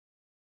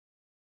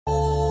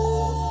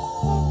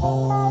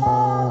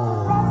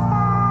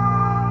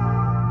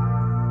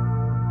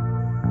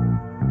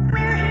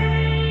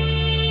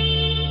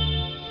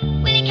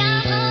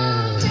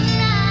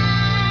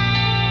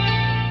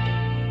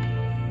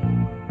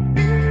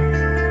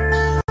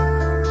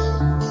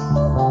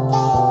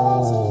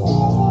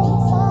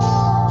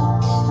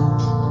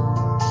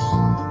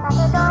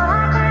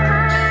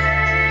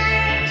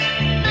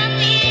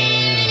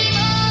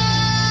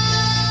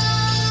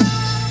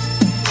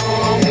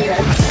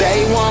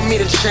They want me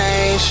to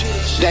change,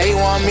 they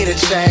want me to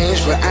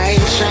change, but I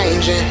ain't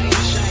changing,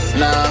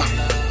 nah.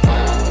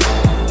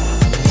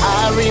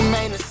 I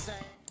remain the same.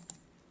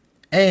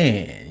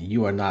 And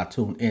you are now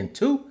tuned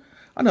into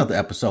another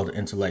episode of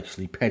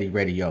Intellectually Petty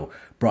Radio,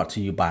 brought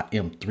to you by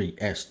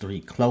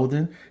M3S3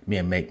 Clothing,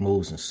 Men Make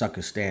Moves and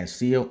Suckers Stand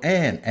Seal,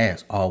 and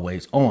as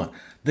always on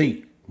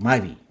the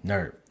Mighty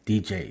Nerve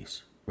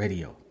DJs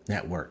Radio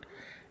Network.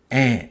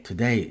 And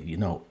today,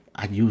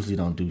 I usually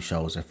don't do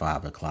shows at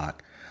 5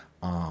 o'clock,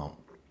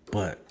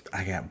 but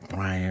I got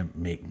Brian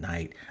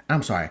Mcknight.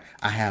 I'm sorry,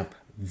 I have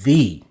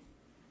the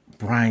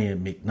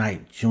Brian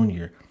Mcknight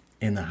Jr.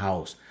 in the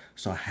house,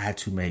 so I had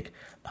to make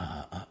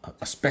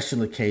a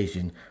special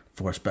occasion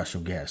for a special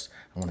guest.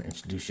 I want to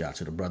introduce y'all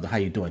to the brother. How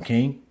you doing,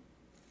 King?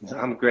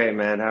 I'm great,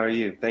 man. How are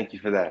you? Thank you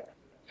for that.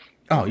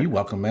 Oh, you're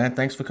welcome, man.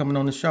 Thanks for coming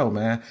on the show,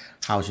 man.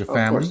 How's your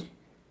family?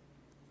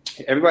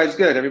 Everybody's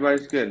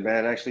good,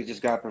 man. I actually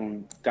just got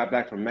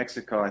back from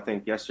Mexico, I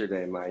think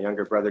yesterday. My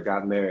younger brother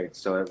got married,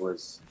 so it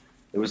was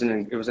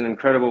an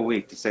incredible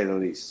week, to say the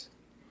least.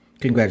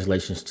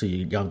 Congratulations to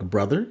your younger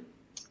brother.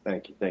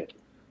 Thank you.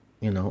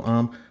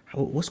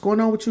 What's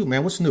going on with you,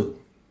 man? What's new?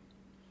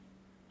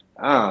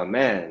 Oh,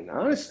 man,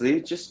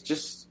 honestly,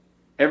 just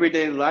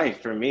everyday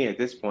life for me at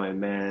this point,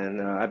 man.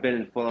 I've been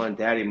in full-on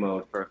daddy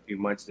mode for a few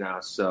months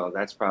now, so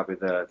that's probably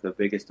the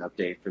biggest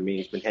update for me.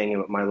 He's been hanging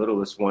with my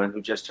littlest one,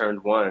 who just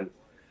turned 1.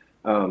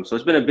 So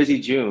it's been a busy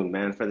June,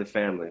 man, for the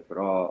family, but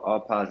all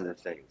positive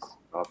things.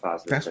 All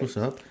positive That's things.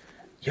 What's up.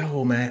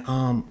 Yo,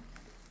 man,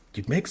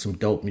 you make some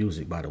dope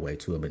music, by the way,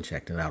 too. I've been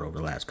checking it out over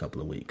the last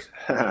couple of weeks.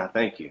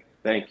 Thank you.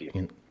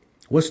 And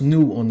what's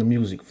new on the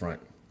music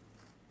front?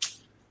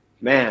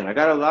 Man, I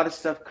got a lot of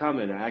stuff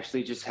coming. I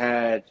actually just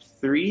had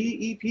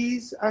 3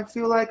 EPs, I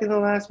feel like, in the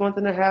last month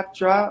and a half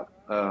drop.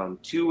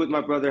 2 with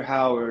my brother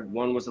Howard.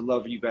 One was a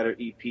Love You Better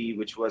EP,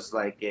 which was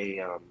like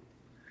a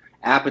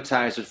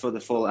appetizer for the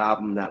full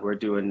album that we're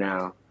doing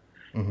now.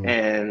 Mm-hmm.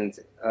 And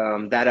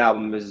that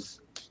album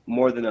is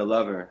More Than a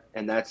Lover.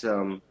 And that's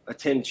a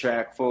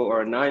 10-track full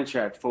or a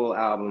 9-track full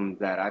album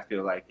that I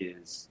feel like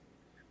is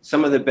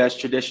some of the best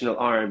traditional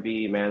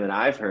R&B, man, that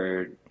I've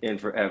heard in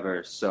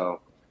forever. So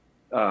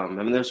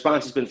the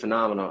response has been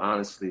phenomenal,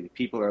 honestly.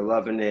 People are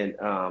loving it.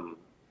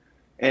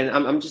 And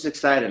I'm just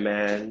excited,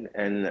 man.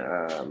 And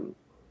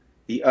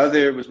the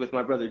other was with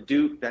my brother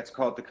Duke. That's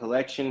called The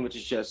Collection, which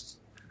is just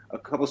a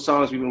couple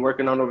songs we've been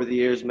working on over the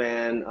years,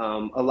 man.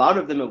 A lot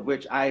of them of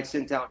which I had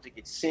sent out to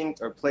get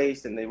synced or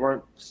placed, and they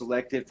weren't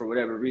selected for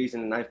whatever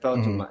reason. And I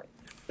felt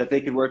that they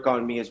could work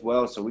on me as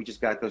well. So we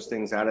just got those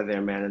things out of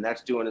there, man. And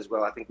that's doing as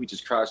well. I think we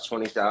just crossed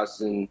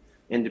 20,000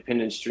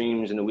 independent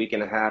streams in a week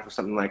and a half or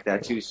something like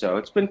that too. So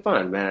it's been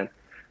fun, man.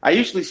 I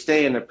usually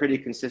stay in a pretty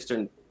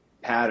consistent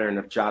pattern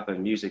of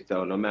dropping music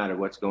though, no matter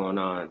what's going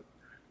on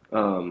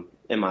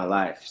in my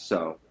life.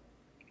 So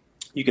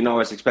you can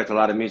always expect a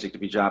lot of music to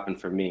be dropping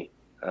for me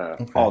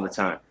all the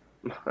time.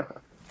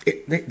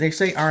 They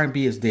say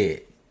R&B is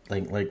dead.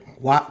 Like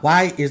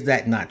why is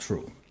that not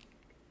true?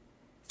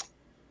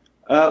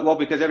 Well,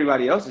 because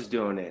everybody else is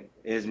doing it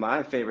is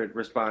my favorite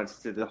response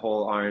to the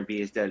whole R&B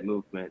is dead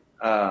movement.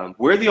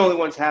 We're the only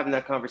ones having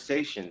that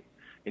conversation.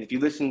 And if you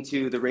listen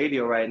to the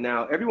radio right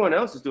now, everyone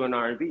else is doing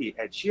R&B.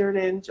 Ed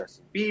Sheeran,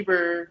 Justin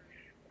Bieber,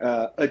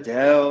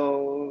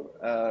 Adele,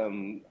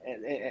 and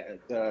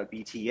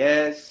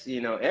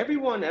BTS,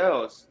 everyone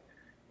else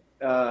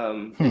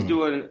is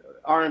doing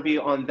R&B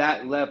on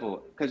that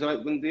level. Because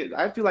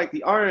I feel like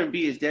the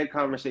R&B is dead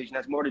conversation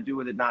has more to do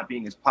with it not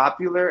being as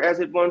popular as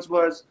it once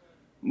was,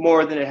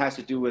 more than it has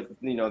to do with,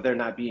 there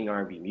not being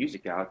R&B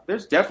music out.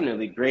 There's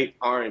definitely great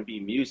R&B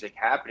music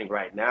happening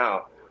right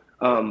now.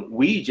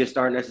 We just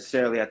aren't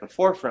necessarily at the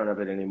forefront of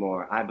it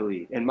anymore, I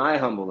believe, in my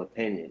humble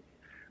opinion.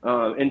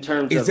 In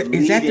terms is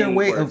that their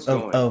way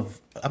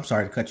of I'm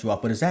sorry to cut you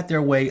off, but is that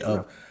their way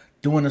of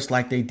doing us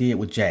like they did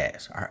with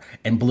jazz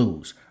and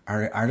blues?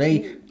 Are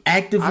they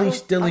actively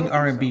stealing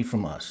R&B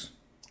from us?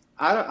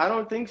 I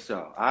don't think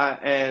so. I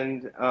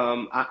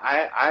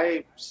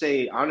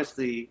say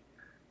honestly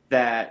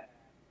that,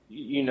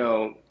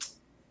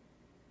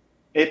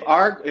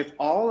 if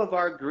all of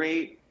our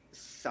great,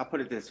 I'll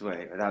put it this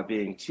way without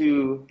being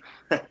too,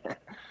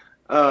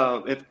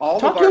 if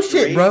all Talk of our your shit,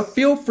 greats, bro.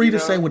 Feel free to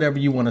say whatever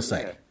you want to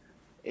say.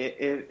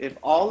 If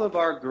all of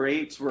our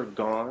greats were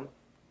gone,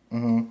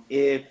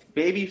 if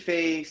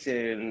Babyface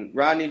and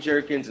Rodney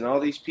Jerkins and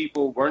all these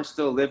people weren't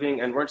still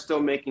living and weren't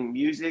still making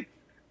music,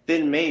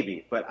 then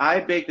maybe. But I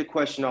beg the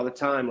question all the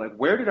time, like,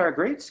 where did our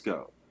greats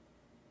go?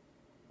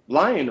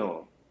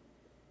 Lionel.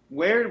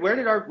 Where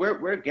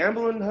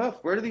Gamble and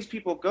Huff, where do these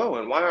people go?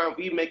 And why aren't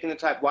we making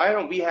why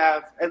don't we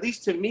have, at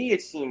least to me,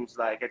 it seems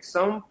like at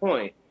some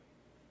point,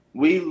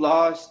 we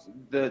lost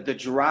the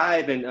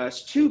drive in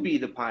us to be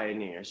the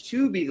pioneers,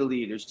 to be the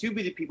leaders, to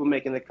be the people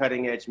making the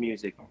cutting edge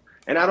music.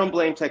 And I don't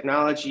blame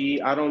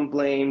technology. I don't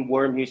blame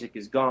where music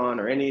is gone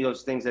or any of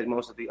those things that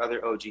most of the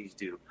other OGs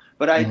do.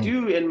 But I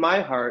do, in my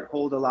heart,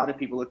 hold a lot of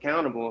people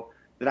accountable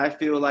that I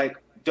feel like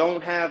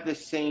don't have the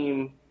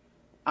same,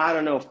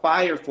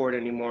 fire for it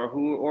anymore,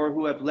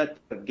 who have let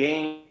the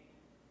game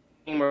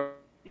or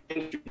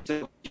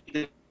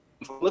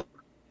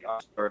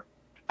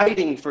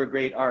fighting for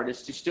great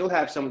artists to still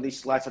have some of these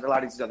slots that a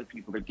lot of these other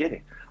people are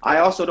getting. I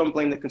also don't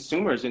blame the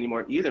consumers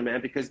anymore either,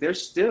 man, because they're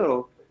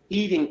still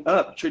eating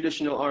up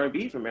traditional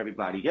R&B from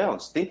everybody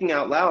else. Thinking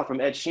Out Loud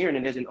from Ed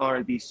Sheeran is an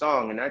R&B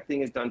song, and that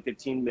thing has done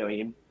 15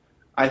 million,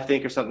 I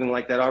think, or something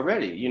like that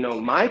already. You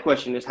know, my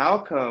question is, how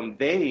come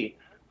they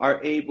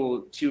are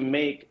able to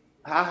make,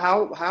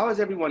 how is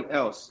everyone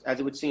else,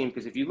 as it would seem,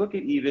 because if you look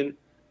at even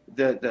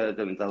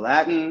the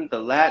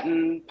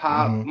Latin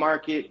pop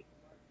market,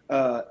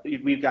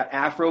 we've got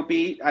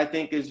Afrobeat, I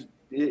think is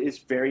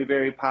very,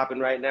 very popping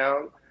right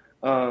now.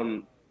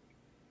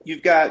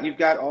 You've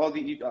got all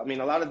the, I mean,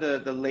 a lot of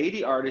the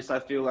lady artists I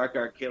feel like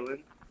are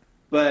killing,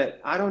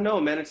 but I don't know,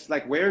 man. It's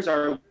like, where's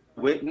our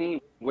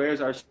Whitney? Where's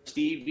our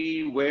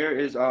Stevie? Where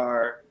is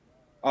our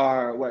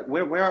what?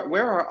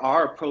 Where are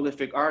our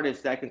prolific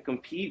artists that can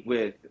compete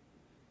with,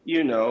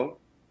 you know,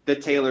 the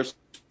Taylor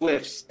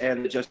Swifts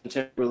and the Justin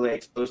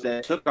Timberlakes, those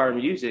that took our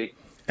music?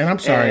 And I'm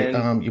sorry,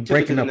 and you're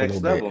took it to breaking the up a next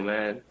little level, bit.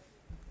 man.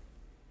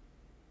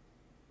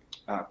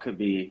 Could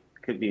be.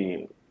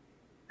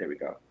 There we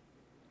go.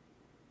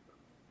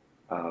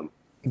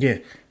 Yeah,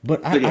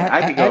 but I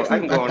can go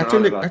on and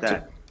on about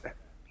that.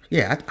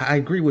 Yeah, I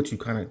agree with you,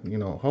 kind of, you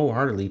know,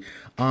 wholeheartedly.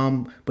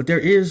 But there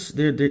is,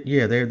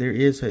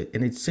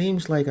 and it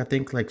seems like, I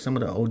think, like some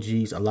of the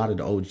OGs, a lot of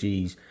the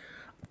OGs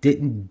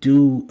didn't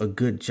do a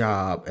good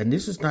job, and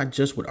this is not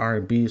just with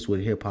R&B, it's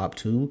with hip hop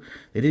too.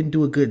 They didn't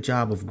do a good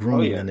job of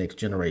grooming the next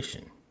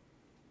generation.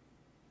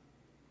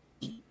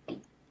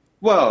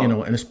 Well, you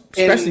know, and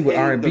especially with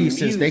R&B,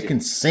 since they can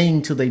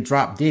sing till they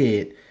drop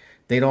dead,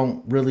 they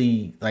don't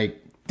really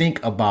like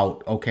think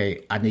about,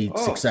 okay, I need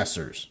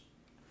successors.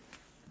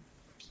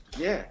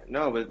 Yeah,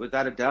 no,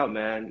 without a doubt,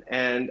 man.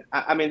 And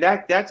I mean,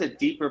 that's a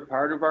deeper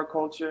part of our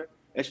culture,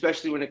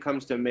 especially when it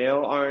comes to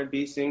male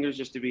R&B singers,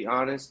 just to be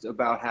honest,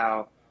 about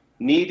how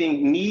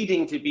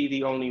needing to be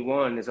the only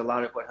one is a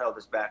lot of what held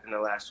us back in the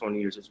last 20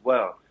 years as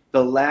well.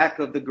 The lack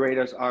of the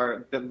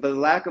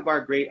lack of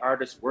our great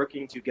artists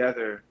working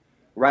together,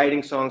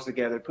 writing songs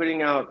together,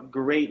 putting out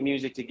great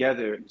music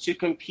together to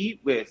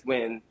compete with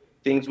when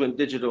things went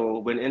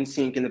digital, when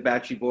NSYNC and the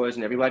Backstreet Boys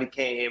and everybody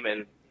came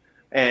and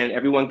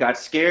everyone got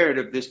scared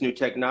of this new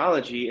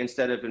technology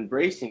instead of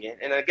embracing it.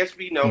 And I guess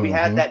we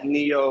had that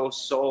neo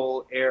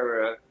soul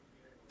era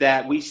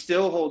that we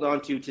still hold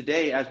on to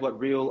today as what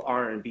real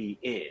R&B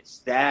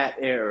is. That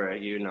era,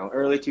 you know,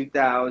 early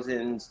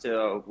 2000s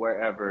to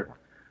wherever.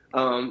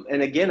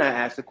 And again, I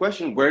asked the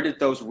question, where did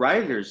those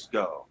writers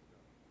go?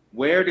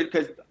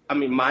 Because I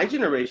mean, my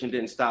generation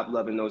didn't stop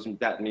loving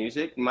that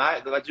music.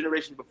 The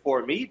generation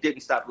before me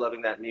didn't stop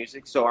loving that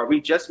music. So are we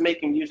just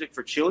making music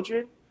for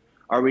children?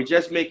 Are we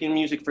just making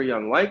music for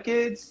young white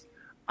kids?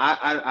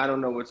 I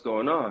don't know what's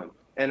going on.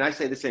 And I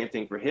say the same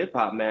thing for hip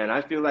hop, man.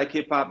 I feel like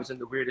hip hop is in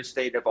the weirdest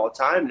state of all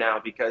time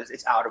now because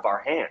it's out of our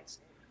hands.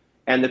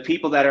 And the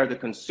people that are the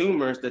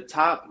consumers, the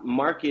top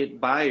market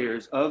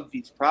buyers of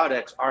these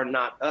products are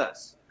not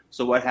us.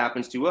 So what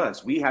happens to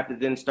us? We have to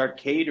then start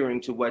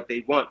catering to what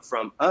they want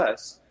from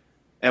us.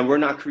 And we're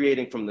not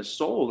creating from the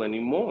soul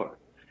anymore.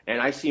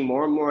 And I see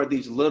more and more of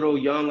these little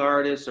young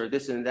artists or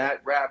this and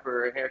that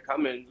rapper here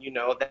coming, you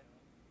know, that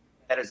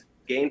has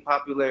gained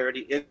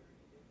popularity in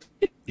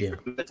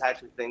the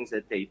types of things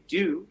that they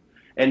do.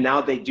 And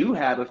now they do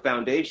have a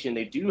foundation,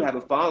 they do have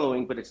a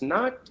following, but it's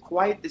not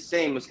quite the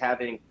same as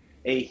having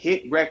a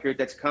hit record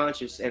that's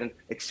conscious and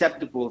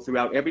acceptable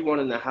throughout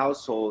everyone in the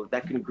household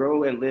that can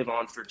grow and live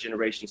on for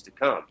generations to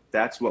come.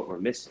 That's what we're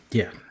missing.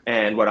 Yeah.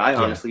 And what I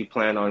honestly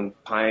plan on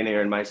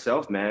pioneering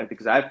myself, man,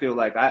 because I feel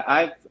like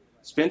I've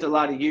spent a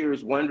lot of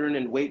years wondering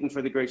and waiting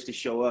for the greats to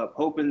show up,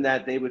 hoping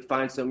that they would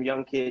find some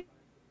young kid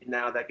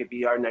now that could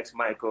be our next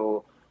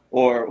Michael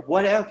or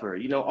whatever,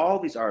 you know, all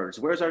these artists.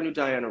 Where's our new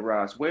Diana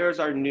Ross? Where's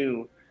our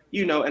new,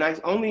 you know, and I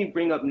only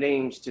bring up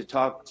names to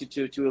talk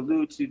to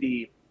allude to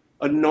the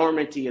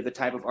enormity of the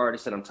type of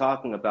artists that I'm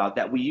talking about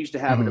that we used to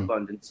have an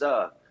abundance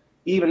of.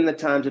 Even in the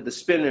times of the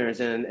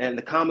Spinners and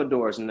the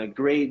Commodores and the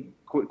great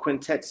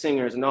quintet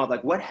singers and all,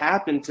 like, what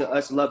happened to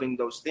us loving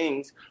those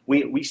things?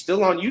 We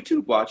still on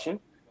YouTube watching.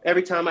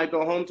 Every time I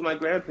go home to my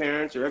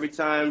grandparents or every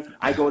time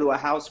I go to a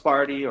house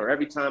party or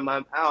every time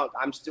I'm out,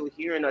 I'm still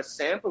hearing us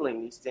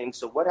sampling these things.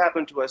 So what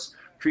happened to us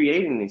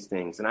creating these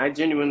things? And I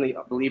genuinely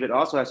believe it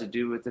also has to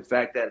do with the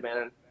fact that,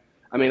 man,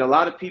 I mean, a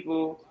lot of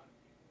people,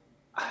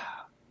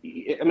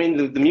 I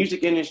mean, the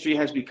music industry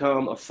has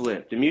become a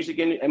flip. The music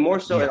industry, and more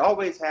so, it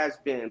always has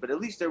been, but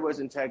at least there was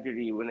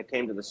integrity when it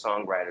came to the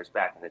songwriters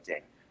back in the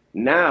day.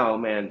 Now,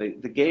 man,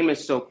 the game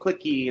is so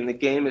clicky and the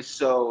game is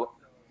so...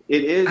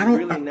 It is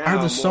really now.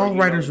 Are the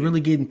songwriters really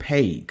getting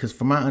paid? Because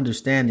from my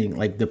understanding,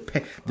 like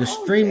the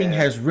streaming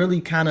has really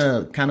kind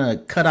of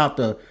cut out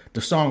the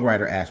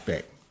songwriter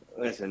aspect.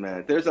 Listen,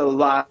 man, there's a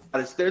lot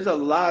of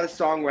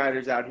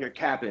songwriters out here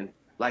capping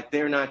like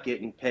they're not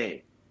getting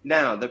paid.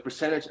 Now, the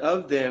percentage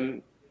of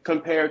them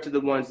compared to the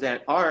ones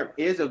that aren't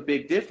is a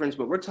big difference,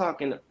 but we're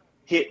talking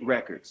hit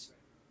records.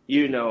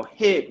 You know,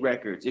 hit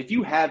records. If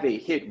you have a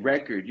hit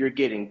record, you're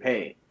getting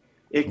paid.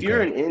 If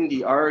you're an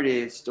indie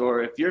artist,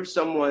 or if you're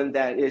someone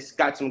that is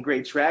got some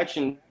great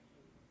traction,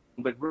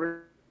 but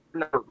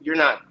you're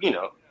not,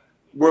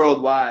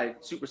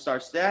 worldwide superstar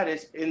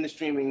status in the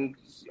streaming,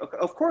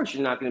 of course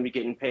you're not going to be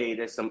getting paid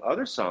as some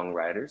other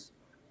songwriters.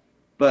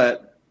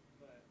 But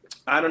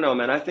I don't know,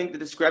 man. I think the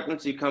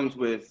discrepancy comes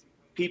with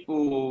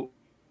people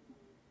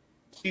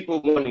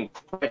wanting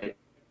credit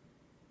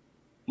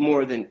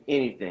more than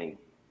anything.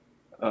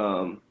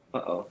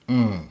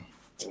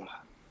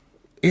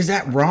 Is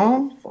that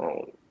wrong?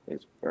 Phone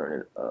is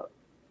burning up.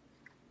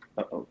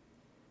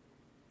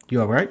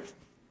 You all right?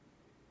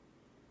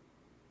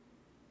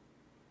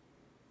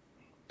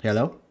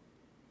 Hello?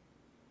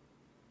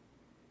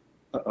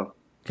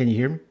 Can you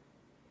hear me?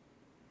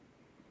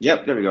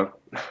 Yep, there we go.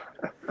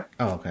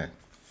 Oh, okay.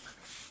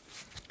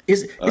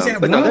 Is that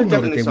but wrong? No, there's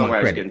definitely they want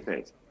songwriters credit? getting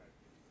paid.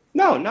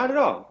 No, not at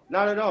all.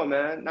 Not at all,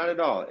 man. Not at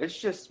all. It's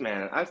just,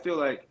 man, I feel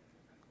like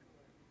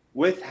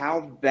with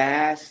how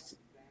vast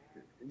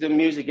the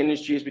music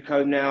industry has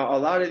become now, a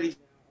lot of these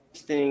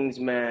things,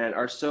 man,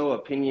 are so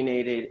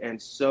opinionated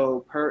and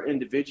so per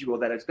individual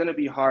that it's going to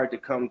be hard to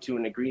come to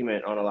an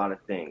agreement on a lot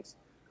of things.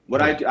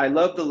 I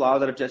love the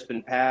laws that have just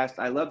been passed.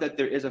 I love that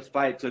there is a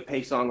fight to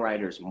pay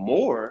songwriters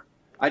more.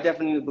 I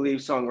definitely believe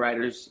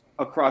songwriters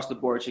across the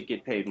board should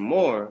get paid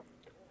more,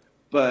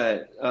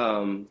 but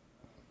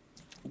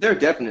they're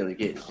definitely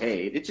getting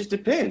paid. It just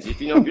depends.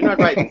 If you're not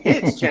writing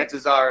hits,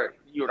 chances are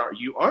you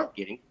aren't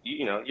getting,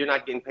 you're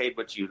not getting paid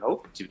what you'd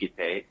hope to get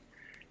paid.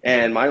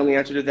 And my only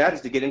answer to that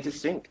is to get into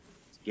sync.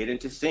 Get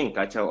into sync.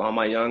 I tell all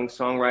my young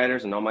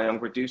songwriters and all my young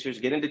producers,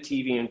 get into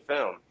TV and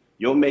film.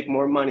 You'll make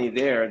more money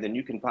there than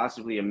you can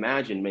possibly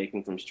imagine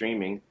making from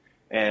streaming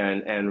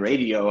and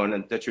radio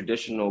in the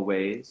traditional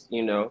ways,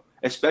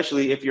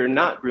 especially if you're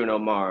not Bruno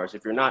Mars,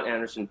 if you're not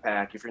Anderson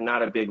 .Paak, if you're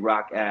not a big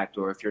rock act,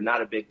 or if you're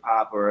not a big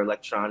pop or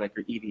electronic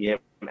or EDM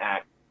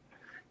act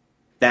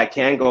that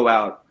can go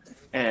out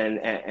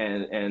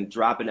and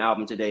drop an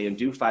album today and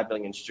do 5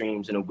 million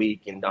streams in a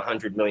week and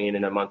 100 million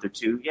in a month or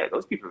two. Yeah,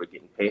 those people are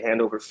getting paid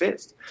hand over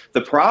fist.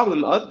 The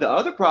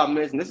other problem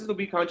is, and this will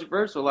be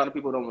controversial, a lot of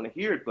people don't want to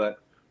hear it,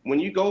 but when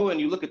you go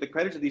and you look at the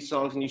credits of these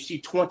songs and you see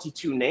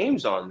 22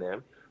 names on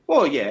them,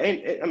 well, yeah,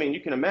 you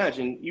can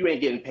imagine you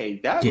ain't getting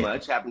paid that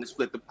much having to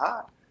split the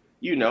pot.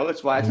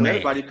 That's why I tell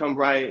everybody, come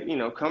right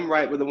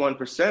with a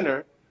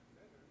 1%er,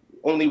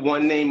 only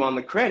one name on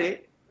the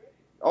credit.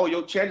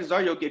 Chances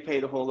are you'll get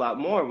paid a whole lot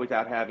more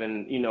without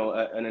having,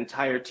 an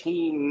entire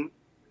team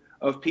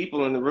of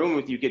people in the room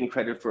with you getting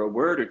credit for a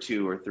word or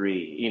two or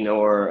three,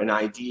 or an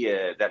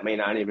idea that may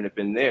not even have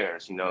been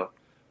theirs.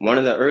 One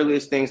of the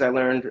earliest things I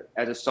learned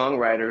as a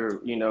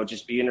songwriter,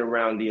 just being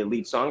around the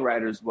elite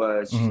songwriters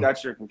was, she's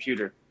got your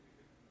computer,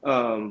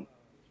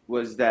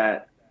 was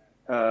that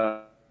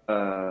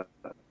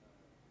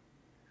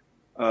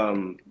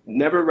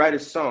never write a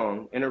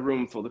song in a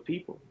room full of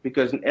people,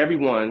 because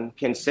everyone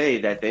can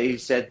say that they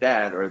said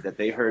that or that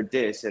they heard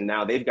this, and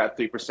now they've got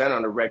 3%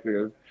 on a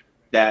record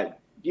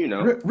that,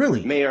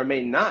 really may or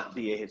may not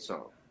be a hit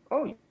song.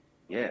 Oh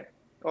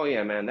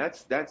yeah, man,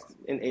 that's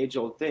an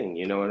age-old thing.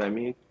 You know what I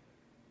mean?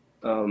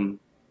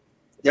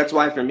 That's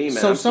why for me, man.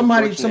 So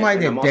somebody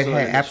that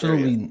had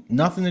absolutely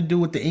nothing to do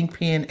with the ink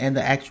pen and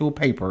the actual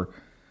paper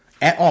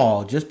at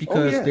all, just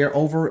because they're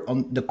over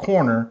on the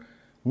corner,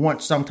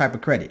 wants some type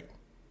of credit.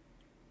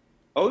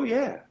 Oh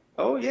yeah,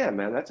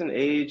 man. That's an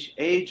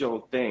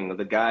age-old thing.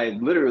 The guy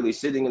literally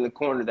sitting in the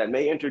corner that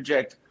may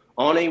interject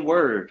on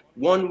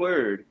one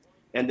word,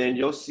 and then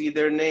you'll see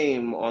their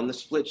name on the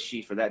split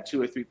sheet for that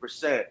 2 or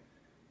 3%.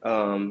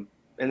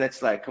 And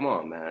that's like, come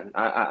on, man.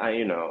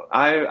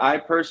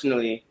 I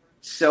personally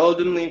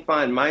seldomly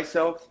find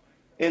myself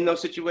in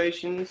those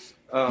situations.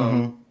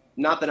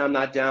 Not that I'm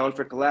not down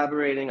for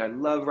collaborating. I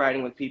love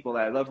writing with people.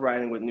 I love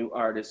writing with new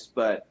artists,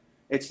 but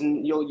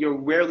you'll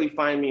rarely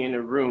find me in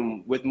a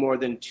room with more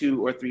than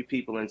 2 or 3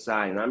 people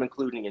inside, and I'm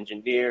including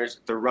engineers,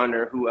 the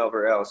runner,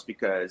 whoever else,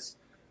 because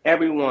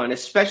everyone,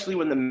 especially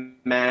when the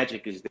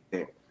magic is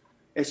there,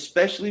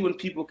 especially when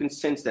people can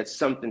sense that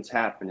something's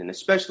happening,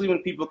 especially when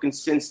people can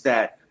sense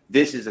that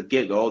this is a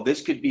gig. Oh,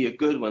 this could be a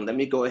good one. Let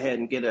me go ahead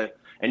and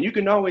and you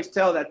can always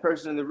tell that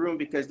person in the room,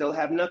 because they'll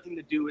have nothing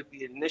to do with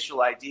the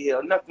initial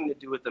idea, nothing to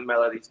do with the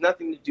melodies,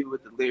 nothing to do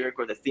with the lyric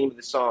or the theme of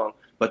the song,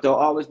 but they'll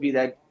always be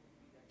that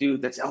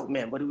dude that's, oh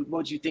man, what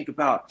do you think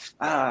about,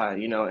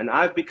 and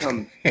I've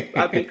become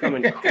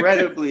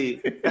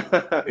incredibly,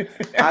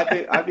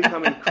 I've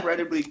become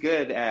incredibly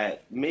good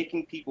at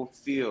making people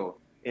feel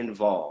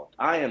involved.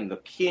 I am the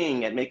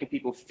king at making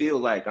people feel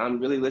like I'm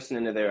really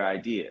listening to their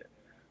idea.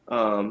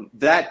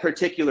 That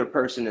particular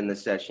person in the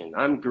session,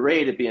 I'm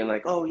great at being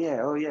like, oh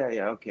yeah,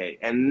 okay,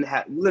 and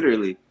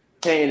literally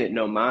paying it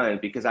no mind,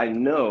 because I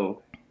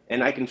know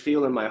and I can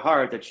feel in my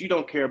heart that you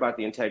don't care about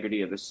the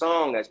integrity of the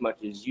song as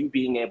much as you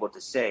being able to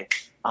say,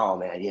 oh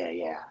man,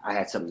 yeah, I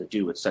had something to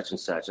do with such and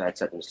such, I had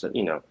such and such,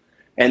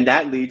 and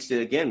that leads to,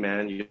 again,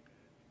 man,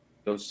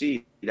 you'll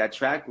see that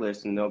track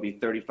list and there'll be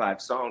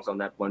 35 songs on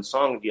that one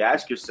song. If you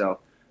ask yourself,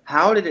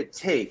 how did it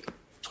take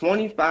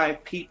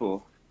 25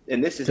 people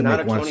And this is To not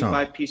make a one song.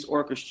 25-piece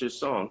orchestra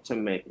song to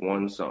make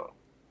one song.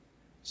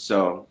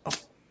 So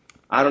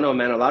I don't know,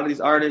 man. A lot of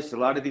these artists, a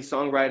lot of these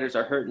songwriters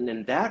are hurting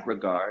in that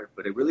regard,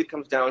 but it really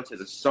comes down to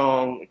the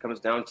song. It comes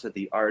down to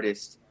the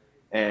artist.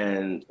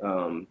 And,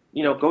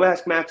 go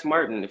ask Max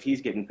Martin if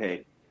he's getting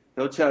paid.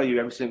 He'll tell you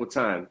every single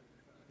time,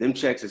 them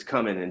checks is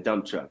coming in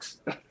dump trucks.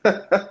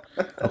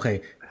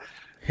 Okay.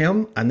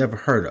 Him, I never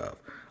heard of.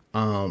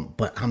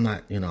 But I'm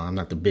not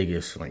the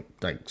biggest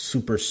like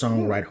super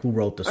songwriter who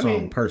wrote the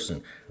song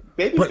person.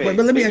 But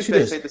let me ask you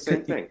this. Say the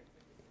same thing.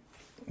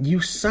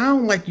 You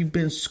sound like you've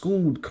been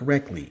schooled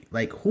correctly.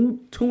 Like, who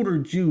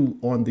tutored you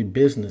on the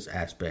business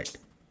aspect?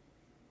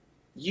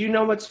 You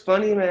know what's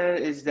funny, man,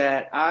 is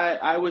that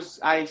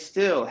I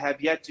still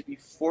have yet to be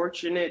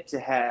fortunate to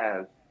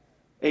have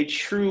a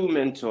true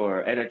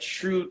mentor and a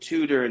true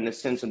tutor in the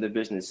sense of the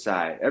business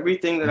side.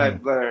 Everything that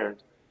I've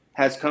learned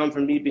has come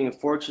from me being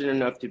fortunate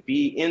enough to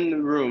be in the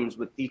rooms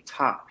with the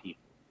top people.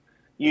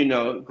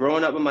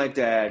 Growing up with my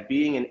dad,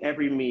 being in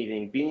every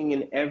meeting,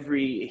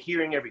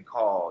 hearing every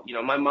call.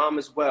 My mom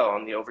as well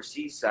on the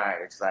overseas side.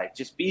 It's like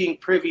just being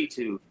privy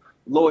to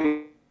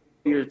lawyer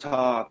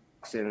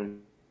talks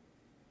and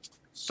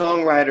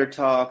songwriter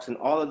talks and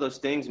all of those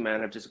things, man,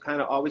 have just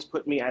kind of always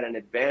put me at an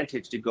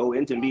advantage to go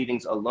into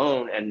meetings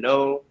alone and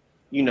know,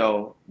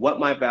 what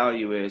my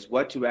value is,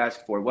 what to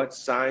ask for, what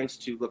signs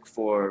to look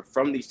for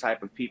from these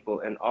type of people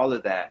and all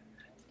of that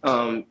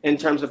in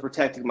terms of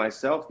protecting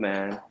myself,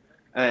 man.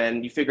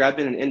 And you figure I've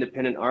been an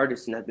independent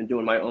artist and I've been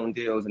doing my own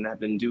deals and I've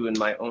been doing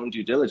my own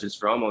due diligence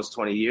for almost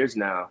 20 years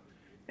now.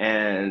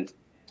 And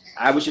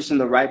I was just in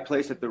the right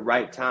place at the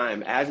right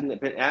time as an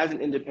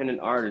independent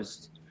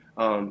artist,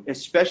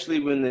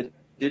 especially when the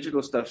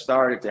digital stuff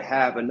started to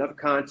have enough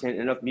content,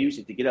 enough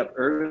music to get up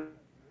early.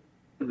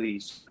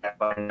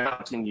 About now,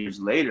 10 years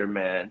later,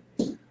 man,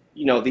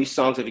 these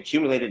songs have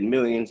accumulated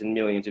millions and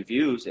millions of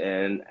views.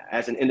 And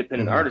as an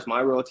independent artist,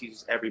 my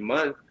royalties every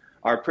month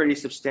are pretty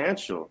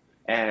substantial.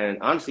 And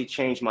honestly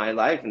changed my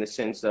life in the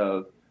sense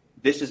of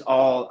this is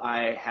all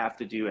I have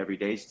to do every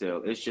day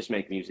still. It's just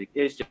make music.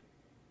 It's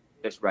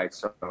just write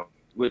songs,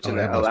 which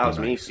allows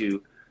me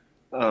to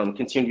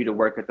continue to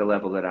work at the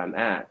level that I'm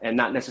at and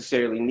not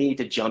necessarily need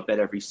to jump at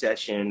every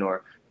session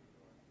or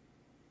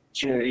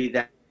opportunity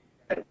that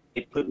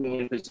it put me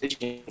in a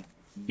position to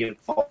give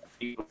all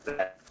people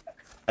that.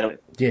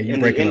 Yeah, you're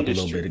breaking up a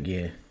little bit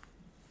again.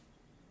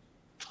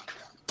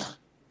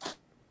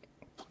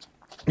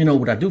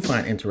 What I do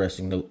find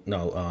interesting, I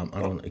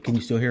don't. Can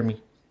you still hear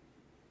me?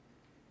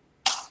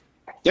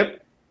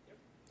 Yep.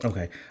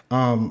 Okay.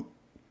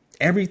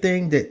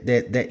 Everything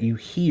that you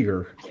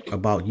hear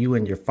about you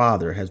and your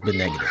father has been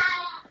negative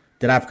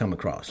that I've come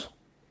across.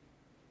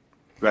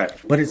 Right.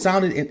 But it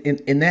sounded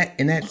in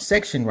that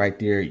section right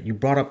there, you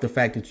brought up the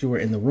fact that you were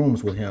in the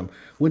rooms with him,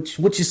 which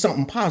is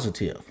something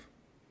positive.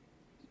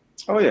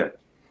 Oh yeah.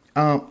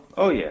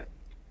 Oh yeah.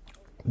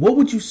 What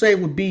would you say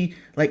would be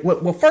like?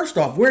 Well, first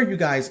off, where are you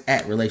guys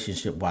at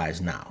relationship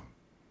wise now?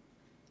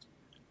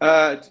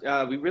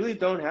 We really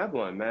don't have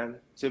one, man.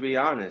 To be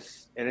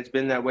honest, and it's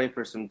been that way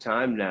for some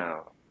time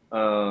now.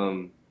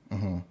 You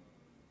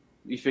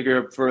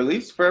figure for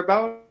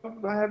about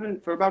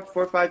 4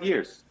 or 5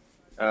 years.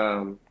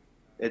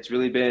 It's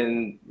really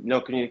been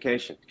no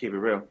communication. To keep it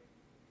real,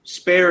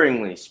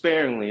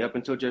 sparingly up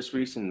until just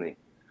recently.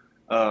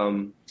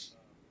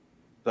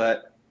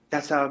 But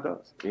that's how it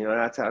goes.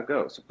 That's how it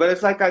goes. But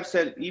it's like I've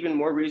said even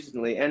more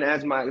recently, and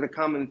as the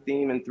common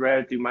theme and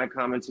thread through my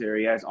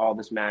commentary as all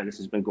this madness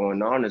has been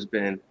going on has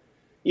been,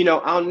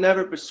 I'll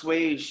never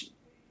persuade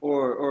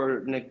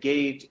or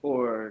negate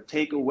or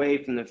take away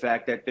from the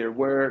fact that there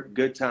were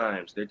good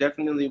times. There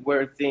definitely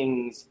were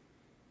things,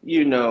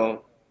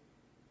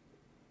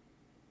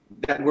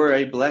 that were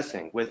a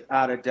blessing,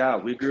 without a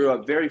doubt. We grew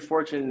up very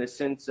fortunate in the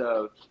sense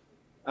of,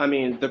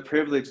 the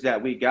privilege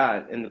that we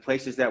got and the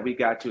places that we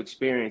got to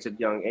experience at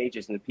young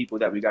ages and the people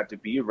that we got to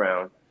be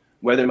around,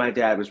 whether my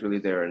dad was really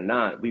there or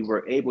not, we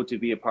were able to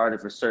be a part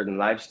of a certain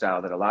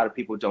lifestyle that a lot of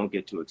people don't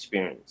get to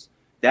experience.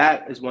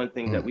 That is one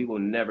thing that we will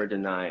never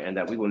deny and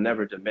that we will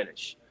never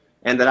diminish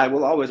and that I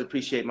will always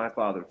appreciate my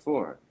father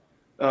for.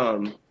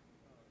 I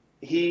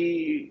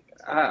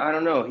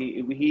don't know.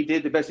 He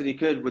did the best that he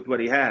could with what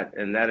he had,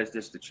 and that is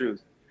just the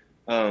truth.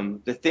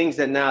 The things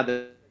that now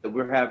that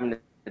we're having to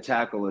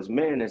tackle as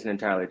men is an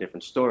entirely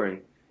different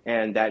story,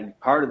 and that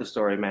part of the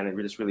story, man, it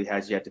just really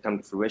has yet to come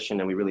to fruition,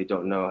 and we really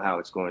don't know how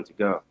it's going to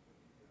go.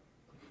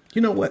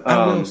 You know what?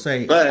 I will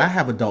say, I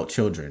have adult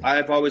children.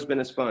 I've always been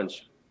a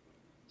sponge.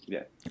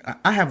 Yeah,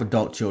 I have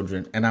adult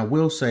children, and I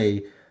will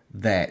say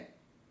that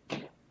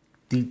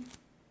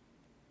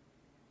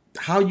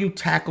how you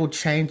tackle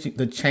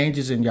the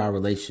changes in your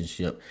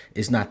relationship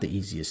is not the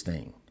easiest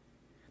thing.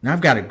 Now,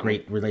 I've got a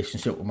great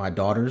relationship with my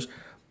daughters,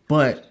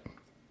 but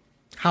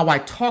how I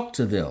talk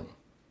to them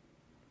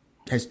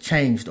has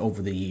changed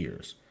over the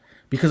years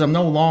because I'm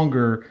no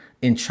longer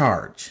in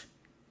charge.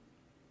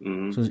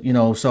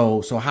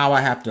 So how I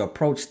have to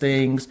approach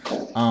things,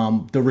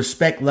 the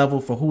respect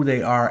level for who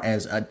they are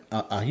as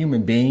a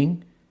human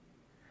being,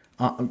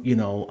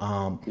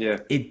 Yeah.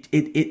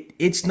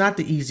 It's not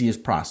the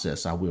easiest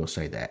process. I will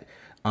say that.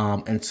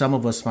 And some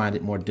of us find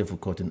it more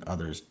difficult than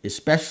others,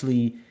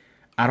 especially,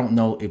 I don't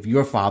know if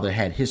your father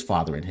had his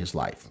father in his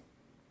life.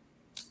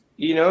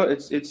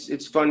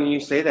 It's funny you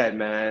say that,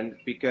 man,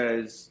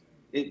 because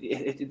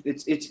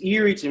it's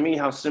eerie to me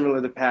how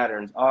similar the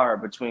patterns are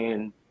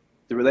between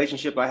the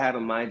relationship I had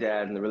with my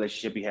dad and the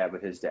relationship he had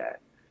with his dad.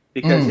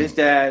 Because his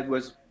dad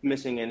was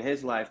missing in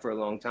his life for a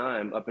long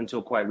time, up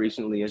until quite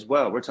recently as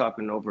well. We're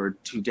talking over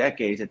 2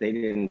 decades that they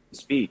didn't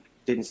speak,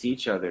 didn't see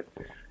each other.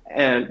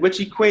 And which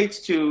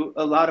equates to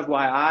a lot of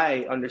why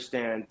I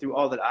understand through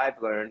all that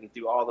I've learned, and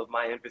through all of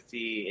my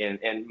empathy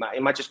and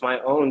my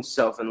own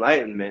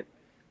self-enlightenment,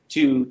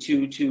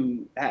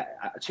 to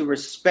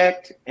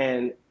respect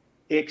and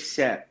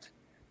accept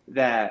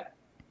that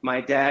my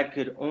dad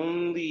could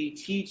only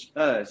teach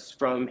us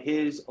from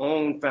his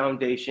own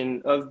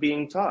foundation of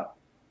being taught.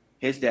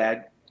 His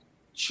dad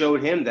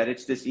showed him that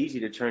it's this easy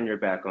to turn your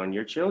back on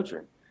your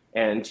children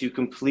and to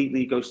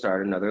completely go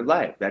start another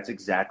life. That's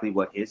exactly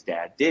what his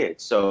dad did.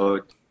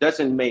 So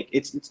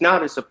it's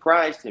not a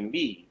surprise to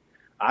me.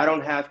 I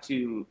don't have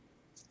to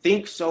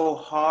think so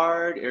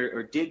hard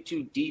or dig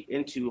too deep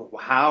into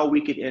how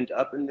we could end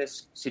up in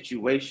this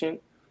situation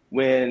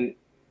when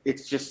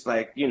it's just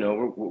like,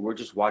 we're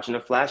just watching a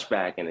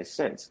flashback in a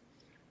sense.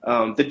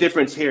 The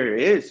difference here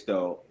is,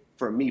 though,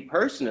 for me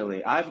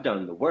personally, I've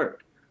done the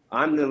work.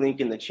 I'm the link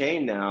in the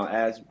chain now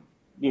as,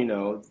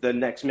 the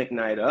next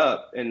Mcknight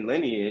up in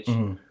lineage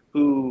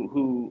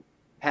who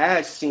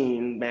has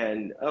seen,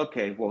 man,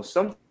 okay, well,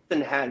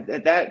 something had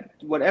that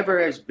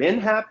whatever has been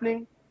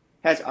happening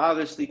has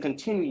obviously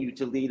continued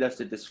to lead us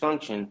to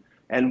dysfunction.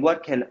 And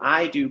what can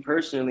I do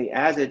personally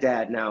as a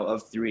dad now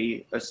of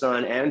 3, a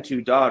son and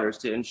 2 daughters,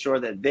 to ensure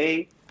that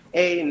they,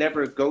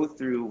 never go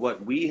through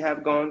what we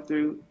have gone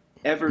through,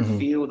 ever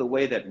feel the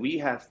way that we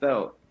have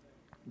felt,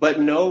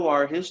 but know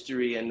our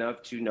history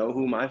enough to know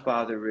who my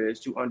father is,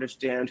 to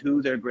understand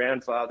who their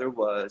grandfather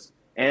was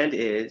and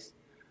is,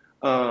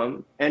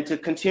 and to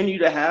continue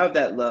to have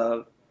that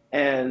love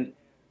and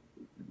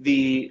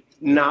the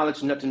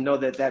knowledge enough to know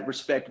that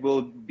respect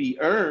will be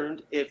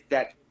earned if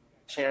that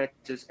chance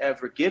is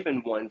ever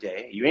given one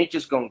day. You ain't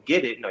just going to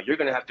get it. No, you're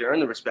going to have to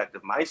earn the respect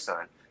of my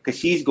son because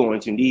he's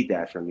going to need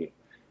that from you.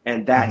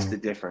 And that's the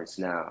difference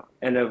now.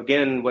 And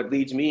again, what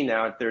leads me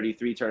now at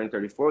 33, turning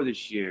 34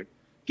 this year,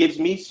 gives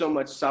me so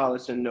much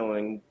solace in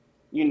knowing,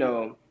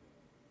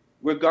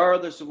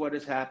 regardless of what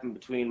has happened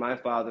between my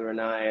father and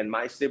I and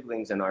my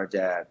siblings and our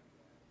dad,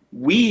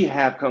 we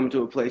have come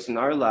to a place in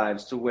our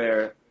lives to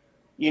where,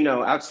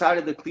 outside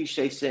of the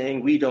cliche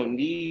saying, we don't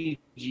need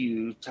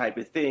you type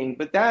of thing,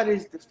 but that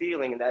is the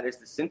feeling and that is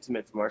the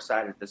sentiment from our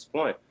side at this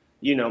point.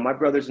 My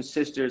brothers and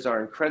sisters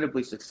are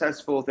incredibly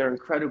successful. They're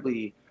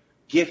incredibly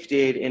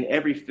gifted in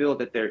every field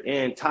that they're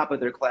in, top of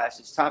their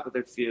classes, top of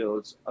their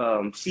fields,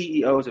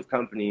 CEOs of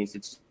companies.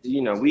 It's,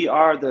 we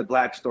are the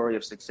Black story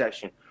of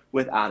succession,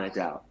 without a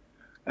doubt,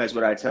 is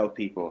what I tell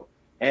people.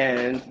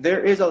 And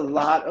there is a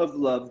lot of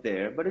love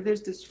there, but it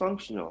is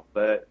dysfunctional.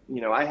 But,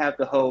 I have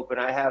the hope and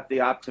I have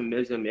the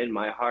optimism in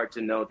my heart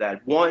to know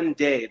that one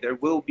day there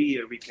will be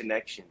a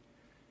reconnection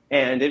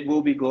and it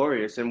will be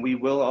glorious. And we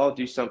will all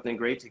do something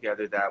great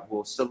together that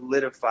will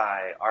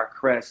solidify our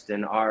crest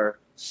and our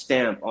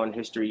stamp on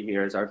history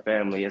here as our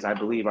family, as I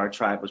believe our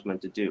tribe was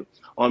meant to do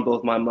on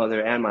both my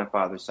mother and my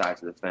father's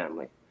sides of the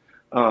family.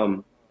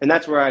 And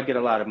that's where I get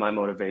a lot of my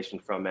motivation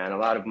from, man. A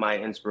lot of my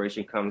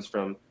inspiration comes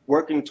from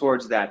working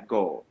towards that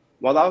goal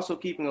while also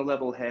keeping a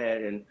level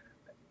head and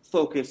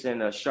focus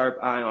and a sharp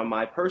eye on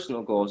my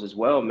personal goals as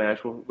well, man,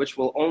 which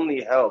will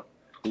only help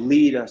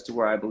lead us to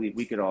where I believe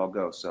we could all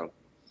go. So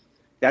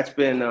that's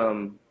been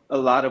a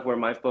lot of where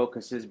my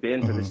focus has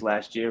been for this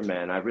last year,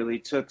 man. I really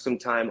took some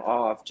time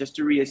off just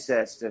to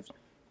reassess, to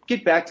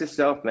get back to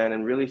self, man,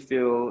 and really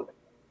feel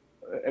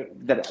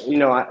that,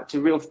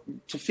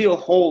 to feel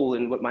whole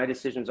in what my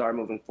decisions are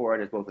moving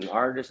forward as both an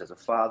artist, as a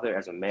father,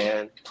 as a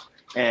man.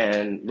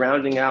 And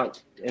rounding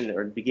out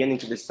or beginning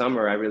to this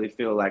summer, I really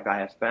feel like I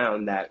have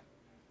found that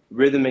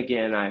rhythm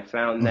again. I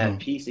found that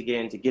peace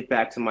again to get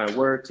back to my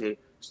work, to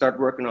start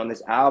working on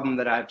this album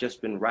that I've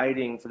just been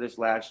writing for this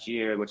last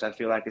year, which I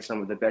feel like is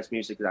some of the best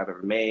music that I've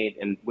ever made,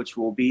 and which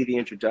will be the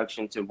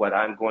introduction to what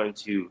I'm going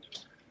to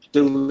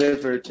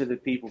deliver to the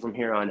people from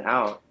here on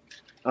out.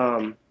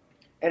 And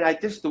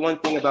the one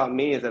thing about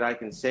me is that I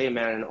can say,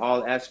 man, in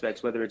all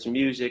aspects, whether it's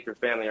music or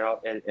family or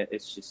all,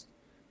 it's just,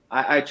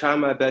 I try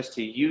my best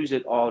to use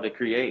it all to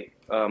create.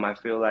 I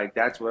feel like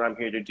that's what I'm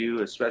here to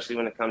do, especially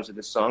when it comes to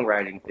the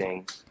songwriting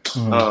thing.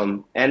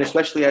 And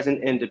especially as an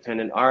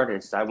independent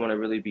artist, I want to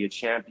really be a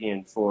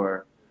champion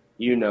for,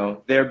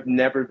 there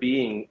never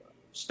being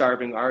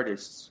starving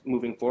artists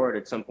moving forward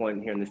at some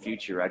point here in the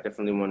future. I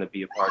definitely want to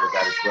be a part of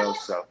that as well.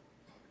 So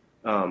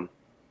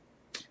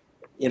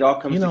it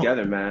all comes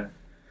together, man.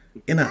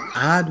 In an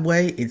odd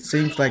way, it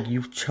seems like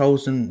you've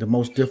chosen the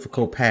most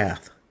difficult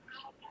path.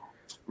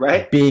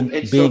 Right? Being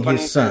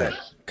his son.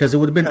 Because it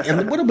would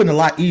have been a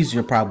lot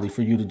easier probably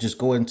for you to just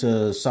go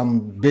into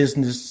some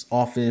business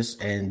office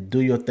and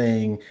do your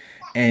thing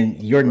and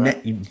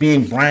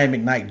being Brian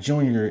McKnight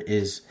Jr.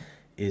 is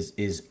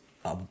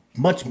a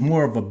much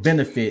more of a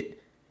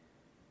benefit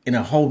in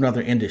a whole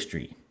nother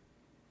industry.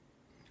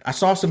 I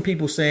saw some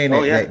people saying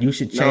that you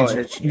should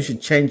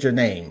change your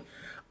name,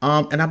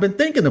 and I've been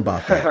thinking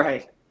about that.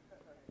 Right.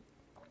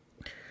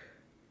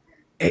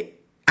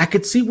 I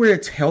could see where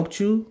it's helped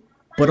you,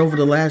 but over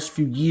the last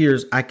few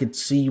years, I could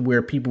see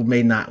where people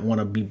may not want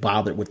to be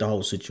bothered with the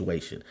whole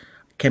situation.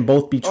 Can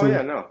both be true? Oh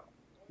yeah,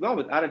 no,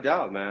 without a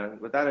doubt, man,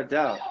 without a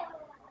doubt.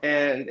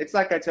 And it's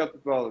like I tell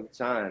people all the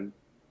time,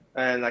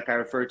 and like I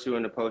referred to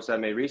in the post I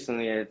made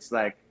recently, it's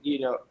like,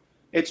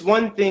 it's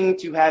one thing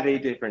to have a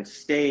different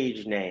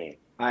stage name,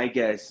 I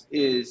guess,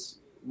 is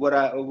what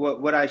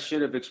I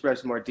should have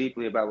expressed more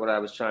deeply about what I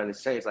was trying to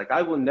say. It's like,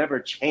 I will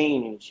never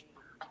change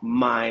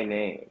my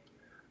name.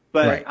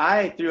 But right.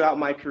 I, throughout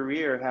my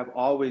career, have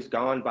always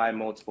gone by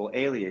multiple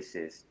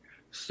aliases.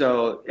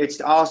 So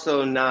it's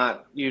also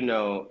not,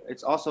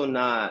 it's also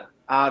not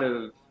out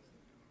of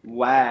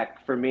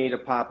whack for me to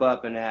pop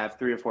up and have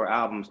 3 or 4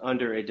 albums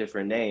under a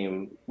different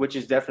name, which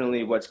is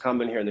definitely what's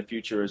coming here in the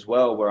future as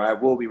well, where I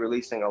will be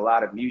releasing a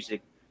lot of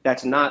music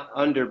that's not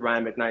under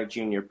Brian McKnight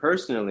Jr.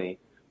 personally,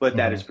 but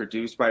that is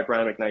produced by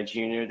Brian McKnight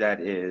Jr., that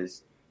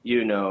is,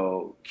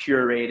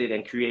 curated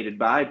and created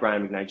by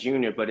Brian McKnight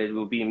Jr., but it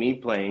will be me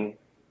playing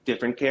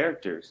different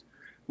characters,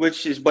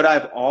 which is what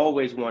I've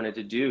always wanted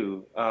to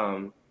do.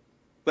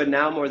 But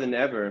now more than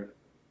ever,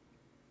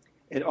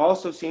 it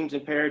also seems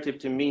imperative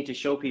to me to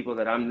show people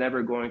that I'm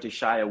never going to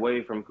shy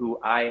away from who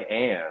I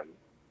am,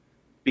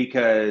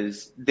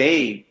 because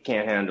they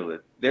can't handle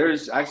it.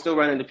 I still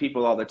run into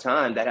people all the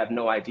time that have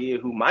no idea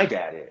who my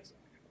dad is.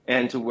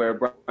 And to where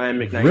Brian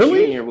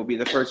McKnight Jr. will be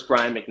the first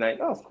Brian McKnight.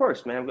 Oh, of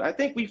course, man. I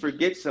think we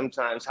forget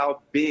sometimes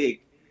how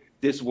big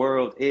this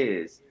world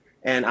is.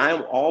 And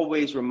I'm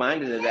always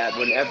reminded of that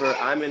whenever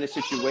I'm in a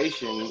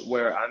situation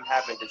where I'm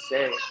having to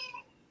say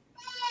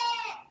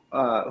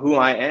who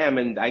I am,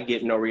 and I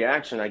get no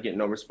reaction, I get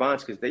no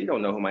response, because they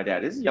don't know who my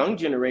dad is. The young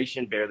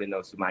generation barely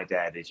knows who my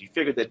dad is. You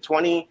figure the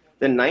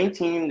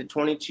 19 to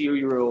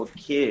 22-year-old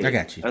kid, I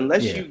got you.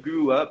 Unless you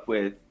grew up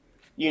with,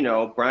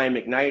 Brian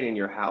McKnight in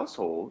your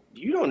household,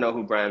 you don't know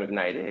who Brian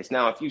McKnight is.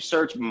 Now, if you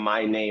search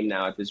my name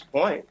now at this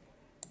point,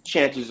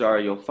 chances are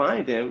you'll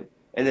find him.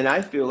 And then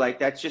I feel like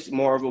that's just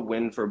more of a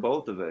win for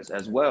both of us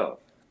as well.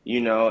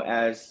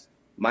 As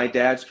my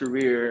dad's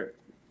career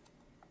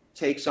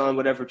takes on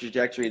whatever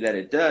trajectory that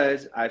it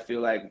does, I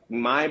feel like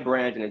my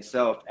brand in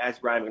itself, as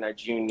Brian McKnight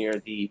Jr.,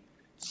 the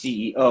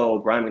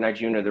CEO, Brian McKnight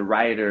Jr., the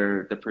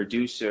writer, the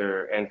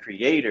producer, and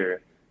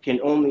creator, can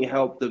only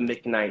help the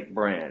McKnight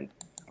brand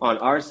on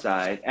our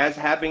side, as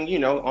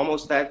having,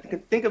 almost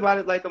that, think about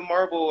it like a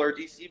Marvel or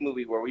DC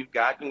movie where we've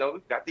got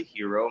the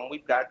hero and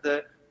we've got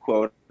the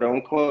quote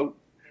unquote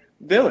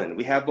villain.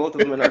 We have both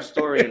of them in our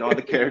story and all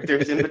the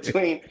characters in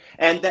between.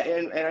 And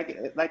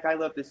like I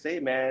love to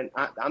say, man,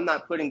 I'm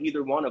not putting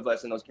either one of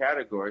us in those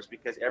categories,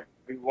 because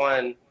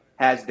everyone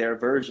has their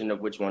version of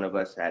which one of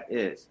us that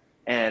is.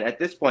 And at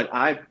this point,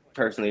 I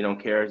personally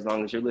don't care, as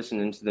long as you're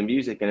listening to the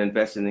music and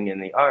investing in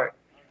the art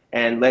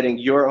and letting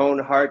your own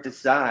heart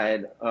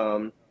decide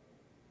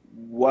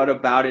what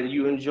about it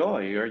you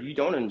enjoy or you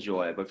don't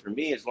enjoy. But for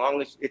me, as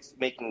long as it's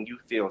making you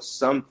feel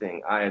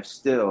something, I have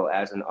still,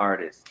 as an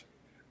artist,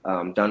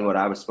 done what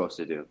I was supposed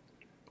to do.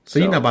 So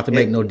you're not about to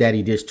make no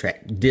daddy diss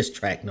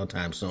track no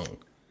time soon.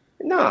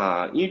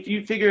 Nah,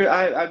 you figure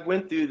I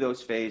went through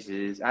those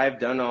phases. I've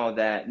done all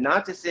that.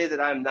 Not to say that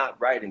I'm not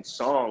writing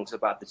songs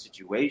about the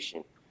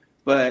situation,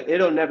 but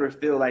it'll never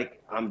feel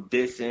like I'm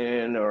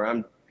dissing or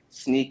I'm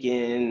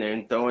sneaking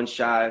and throwing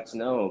shots.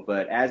 No,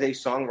 but as a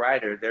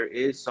songwriter, there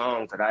is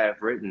songs that I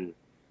have written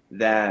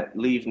that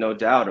leave no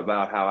doubt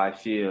about how I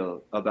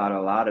feel about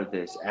a lot of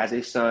this, as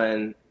a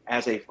son,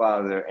 as a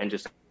father, and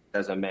just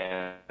as a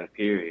man,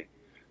 period,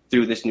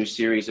 through this new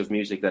series of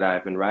music that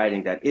I've been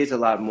writing that is a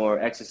lot more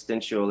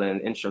existential and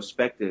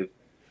introspective,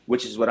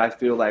 which is what I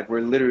feel like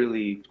we're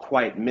literally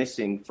quite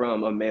missing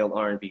from a male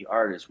R&B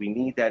artist. We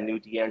need that new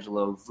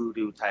D'Angelo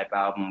Voodoo type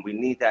album. We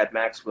need that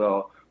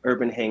Maxwell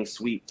Urban Hang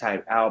Suite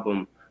type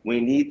album. We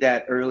need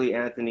that early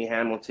Anthony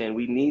Hamilton.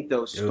 We need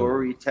those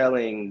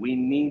storytelling. We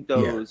need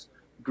those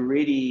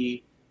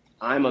gritty,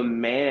 I'm a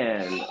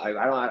man.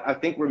 I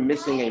think we're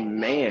missing a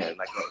man.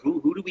 Like,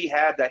 who do we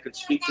have that could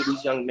speak to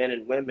these young men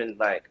and women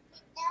like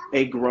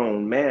a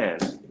grown man,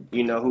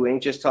 who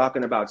ain't just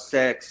talking about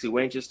sex, who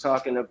ain't just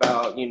talking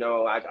about, I'm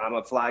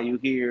gonna fly you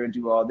here and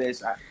do all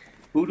this.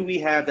 Who do we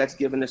have that's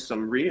giving us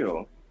some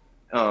real?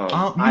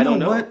 I don't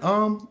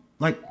know.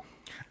 What?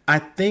 I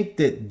think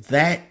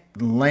that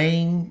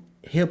lane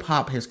hip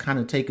hop has kind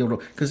of taken over,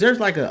 because there's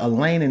like a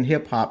lane in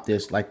hip hop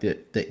that's like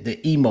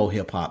the emo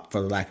hip hop,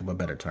 for the lack of a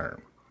better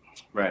term.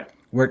 Right.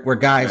 Where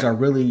guys are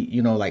really,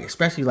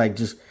 especially like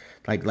just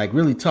like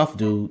really tough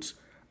dudes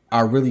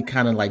are really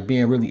kind of like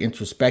being really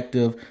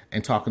introspective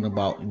and talking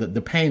about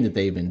the pain that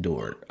they've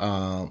endured.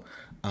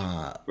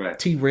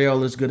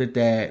 T-Rail is good at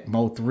that.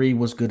 Mo3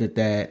 was good at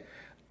that.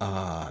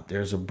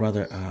 There's a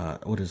brother,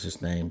 what is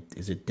his name?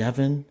 Is it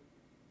Devin?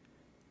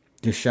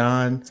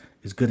 Deshaun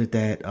is good at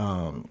that.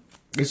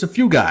 It's a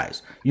few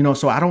guys,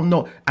 so I don't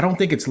know. I don't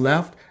think it's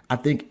left. I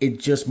think it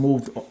just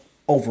moved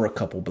over a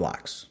couple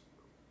blocks.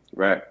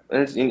 Right.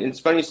 And it's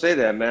funny you say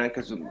that, man,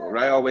 because what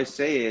I always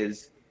say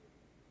is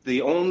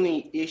the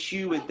only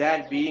issue with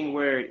that being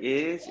where it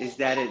is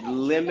that it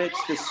limits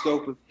the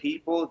scope of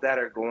people that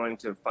are going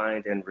to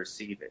find and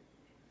receive it.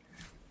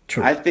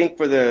 True. I think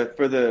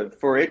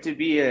for it to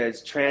be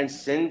as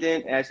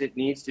transcendent as it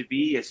needs to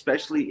be,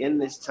 especially in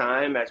this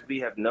time, as we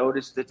have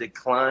noticed the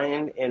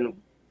decline in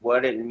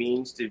what it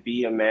means to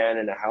be a man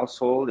in a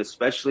household,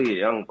 especially a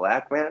young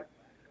black man,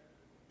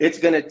 it's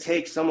going to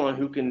take someone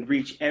who can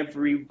reach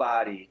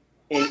everybody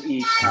in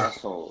each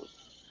household.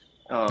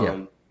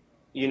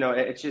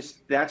 It's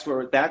just that's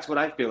what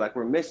I feel like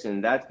we're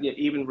missing. That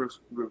even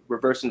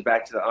reversing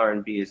back to the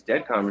R&B is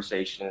dead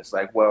conversation. It's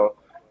like, well,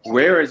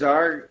 where is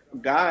our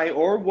guy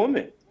or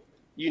woman,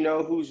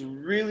 who's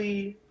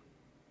really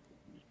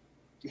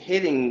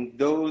hitting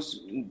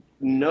those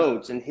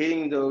notes and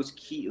hitting those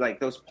key, like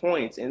those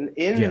points in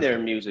their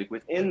music,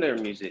 within their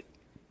music,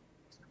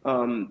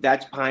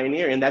 that's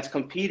pioneering, that's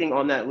competing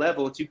on that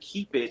level to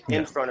keep it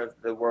in front of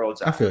the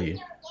world's eye. I feel you.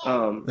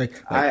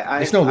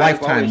 It's no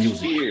lifetime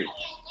music. Feared.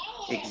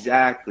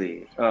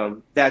 Exactly.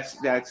 That's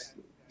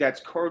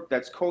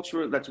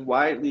cultural. That's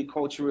widely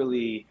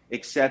culturally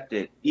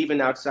accepted, even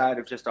outside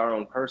of just our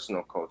own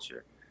personal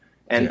culture.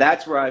 And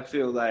that's where I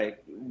feel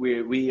like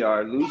we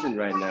are losing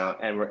right now,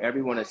 and where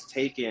everyone has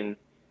taken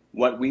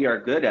what we are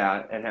good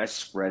at and has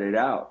spread it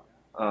out.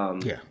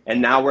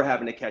 And now we're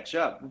having to catch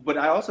up. But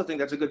I also think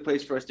that's a good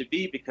place for us to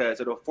be,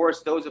 because it'll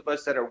force those of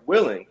us that are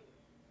willing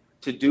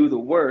to do the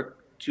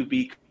work to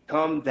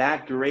become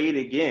that great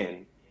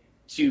again,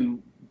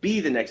 to be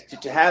the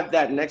next, to have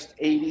that next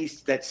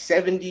 80s, that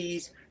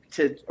 70s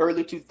to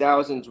early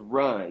 2000s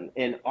run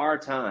in our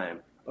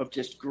time of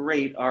just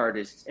great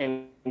artists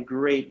and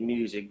great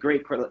music,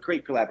 great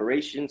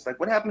collaborations. Like,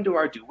 what happened to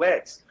our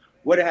duets?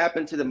 What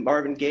happened to the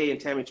Marvin Gaye and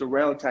Tammy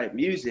Terrell type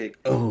music?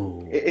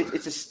 Oh,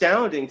 it's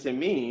astounding to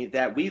me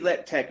that we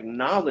let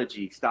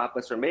technology stop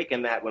us from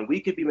making that when we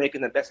could be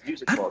making the best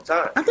music of all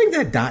time. I think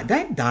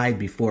that died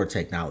before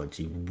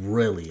technology,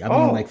 really. I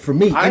mean, like, for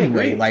me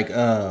anyway, like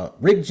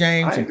Rick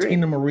James and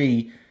Tina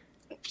Marie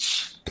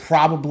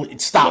probably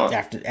stopped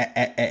after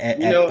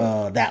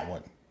that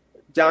one.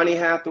 Donny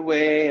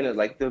Hathaway and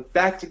like the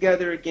Back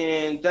Together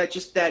Again,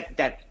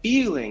 that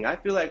feeling. I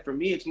feel like for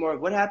me, it's more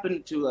of what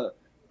happened to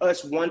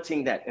us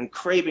wanting that and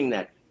craving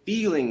that,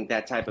 feeling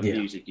that type of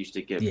music used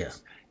to give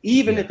us.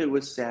 Even if it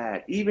was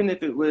sad, even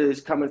if it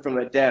was coming from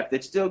a depth,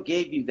 it still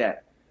gave you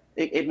that.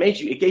 It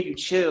gave you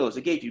chills,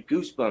 it gave you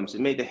goosebumps, it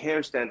made the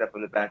hair stand up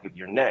on the back of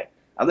your neck.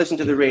 I listen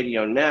to the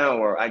radio now,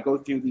 or I go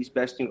through these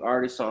best new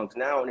artist songs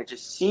now, and it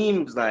just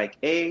seems like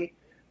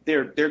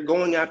they're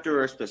going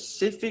after a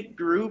specific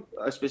group,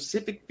 a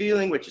specific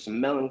feeling, which is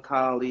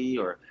melancholy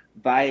or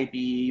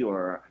vibey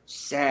or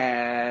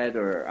sad,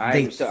 or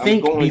I'm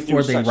going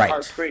before they write.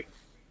 Heartbreak.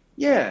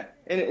 Yeah,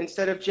 and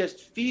instead of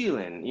just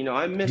feeling,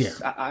 I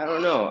miss. I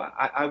don't know.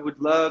 I would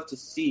love to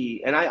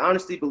see, and I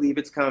honestly believe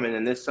it's coming.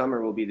 And this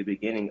summer will be the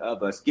beginning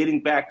of us getting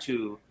back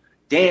to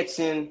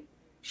dancing,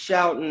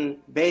 shouting,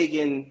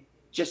 begging,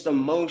 just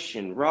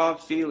emotion, raw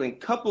feeling,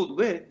 coupled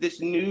with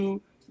this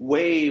new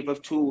wave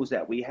of tools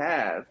that we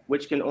have,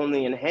 which can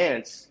only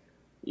enhance,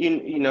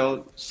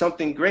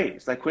 something great.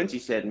 It's like Quincy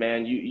said,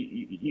 man,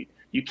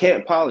 you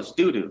can't polish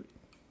doo-doo.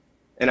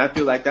 And I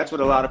feel like that's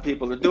what a lot of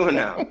people are doing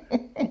now.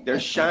 They're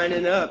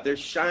shining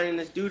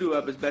this doo-doo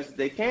up as best as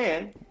they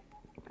can.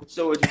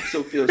 So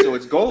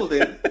it's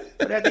golden.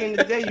 But at the end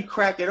of the day, you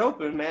crack it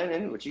open, man,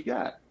 and what you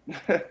got.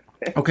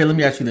 Okay, let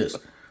me ask you this.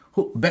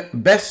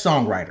 Best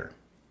songwriter?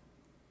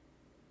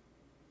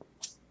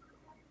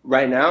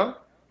 Right now?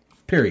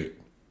 Period.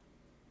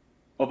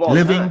 Of all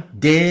Living, time.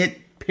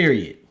 dead,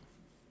 period.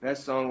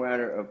 Best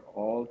songwriter of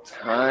all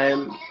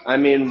time. I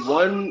mean,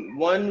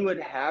 one would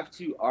have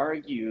to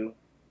argue,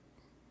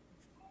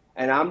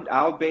 and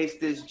I'll base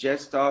this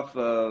just off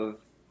of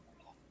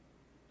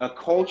a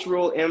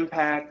cultural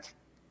impact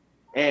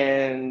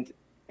and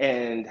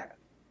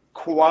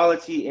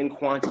quality and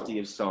quantity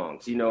of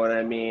songs. You know what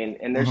I mean?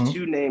 And there's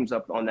two names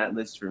up on that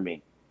list for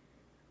me,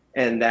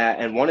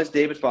 and one is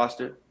David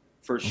Foster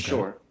for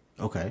sure.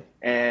 Okay.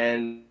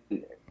 And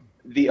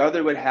the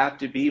other would have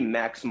to be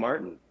Max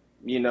Martin.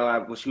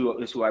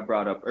 Who I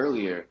brought up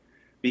earlier,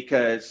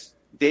 because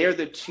they're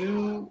the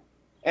two.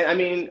 And I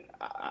mean,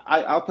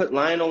 I'll put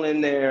Lionel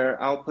in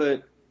there. I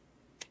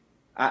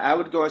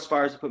would go as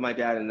far as to put my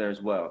dad in there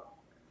as well.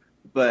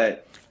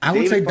 But I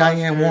would say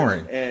Diane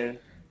Warren.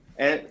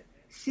 And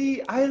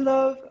see,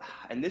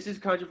 and this is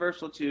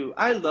controversial too,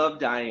 I love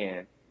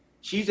Diane.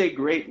 She's a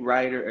great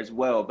writer as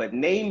well. But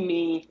name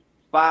me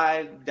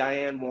 5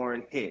 Diane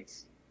Warren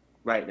hits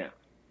right now.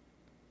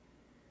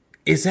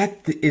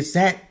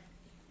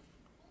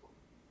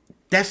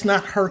 That's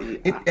not her.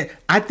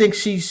 I think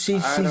she's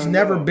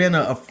never been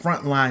a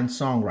frontline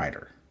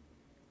songwriter.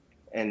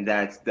 And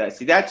that's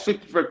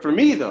for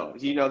me though.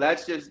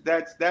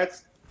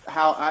 That's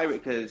how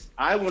because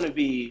I want to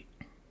be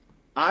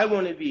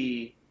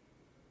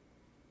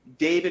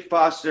David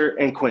Foster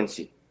and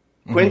Quincy.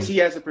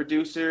 Quincy as a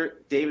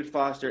producer, David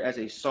Foster as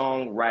a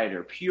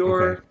songwriter,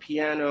 pure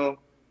piano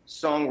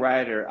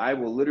songwriter. I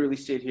will literally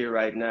sit here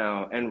right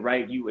now and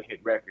write you a hit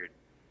record,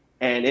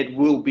 and it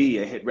will be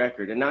a hit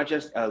record, and not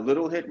just a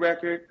little hit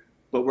record,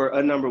 but we're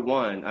a number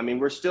one. I mean,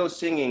 we're still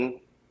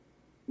singing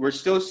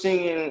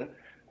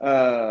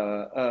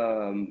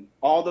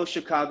all those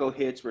Chicago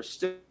hits. We're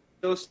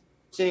still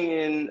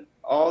singing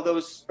all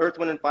those Earth,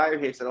 Wind, and Fire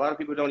hits that a lot of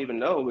people don't even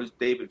know was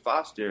David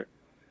Foster.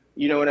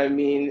 You know what I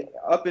mean?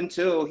 Up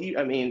until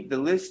the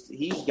list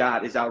he's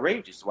got is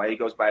outrageous. Why he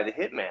goes by the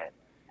Hitman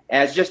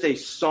as just a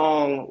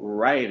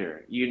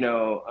songwriter.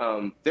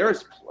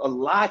 There's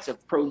lots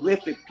of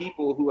prolific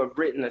people who have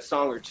written a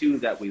song or two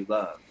that we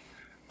love,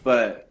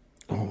 but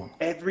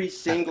every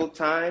single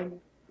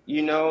time,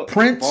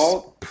 Prince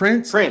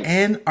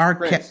and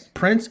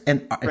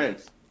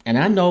Prince. And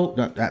I know,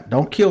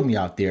 don't kill me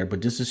out there,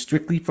 but this is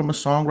strictly from a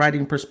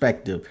songwriting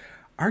perspective.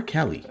 R.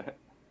 Kelly.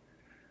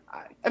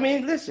 I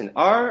mean, listen,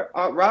 our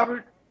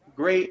Robert,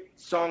 great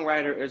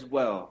songwriter as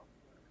well,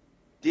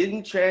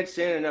 didn't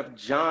transcend enough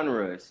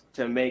genres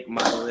to make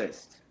my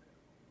list.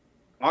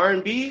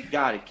 R&B,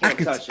 got it, can't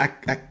touch it.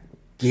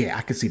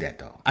 I can see that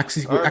though. I can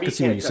see what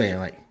you're saying.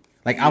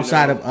 Like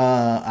outside of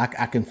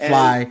I Can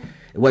Fly,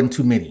 it wasn't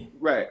too many.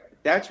 Right.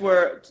 That's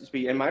where,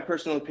 in my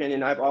personal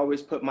opinion, I've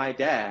always put my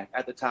dad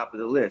at the top of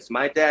the list.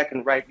 My dad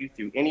can write you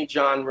through any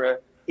genre,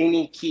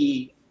 any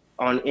key,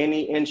 on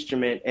any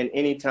instrument and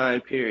any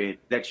time period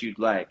that you'd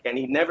like. And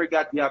he never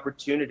got the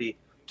opportunity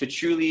to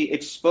truly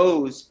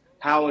expose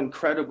how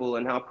incredible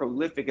and how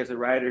prolific as a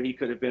writer he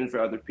could have been for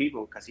other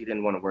people because he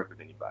didn't want to work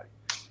with anybody.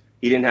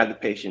 He didn't have the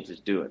patience to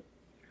do it.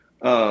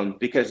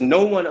 Because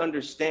no one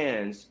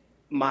understands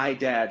my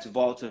dad's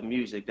vault of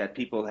music that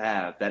people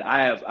have, that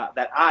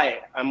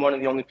I'm one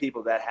of the only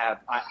people that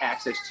have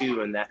access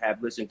to and that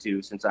have listened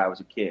to since I was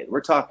a kid.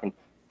 We're talking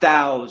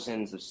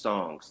thousands of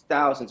songs,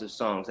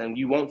 and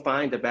you won't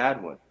find a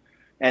bad one.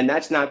 And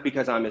that's not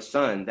because I'm his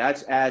son.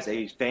 That's as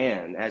a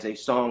fan, as a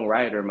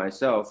songwriter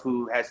myself,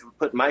 who has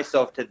put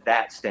myself to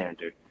that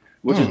standard,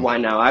 which is why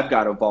now I've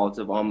got a vault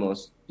of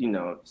almost,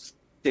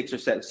 6 or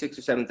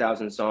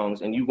 7,000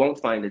 songs, and you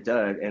won't find a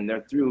dud, and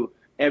they're through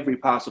every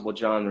possible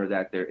genre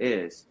that there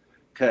is.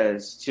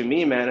 Because to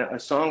me, man, a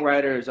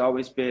songwriter has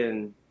always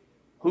been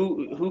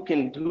who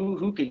can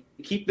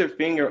keep their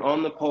finger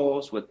on the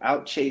pulse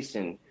without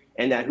chasing,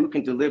 and that who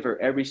can deliver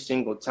every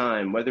single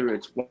time, whether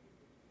it's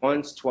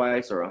once,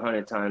 twice, or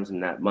 100 times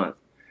in that month.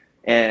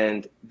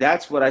 And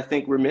that's what I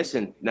think we're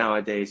missing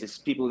nowadays, is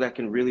people that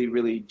can really,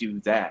 really do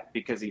that,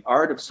 because the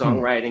art of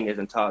songwriting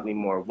isn't taught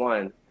anymore,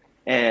 one.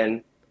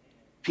 And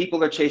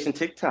people are chasing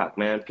TikTok,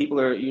 man. People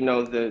are,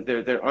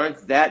 there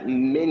aren't that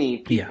many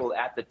people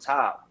at the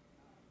top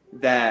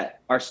that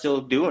are still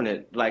doing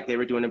it like they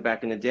were doing it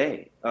back in the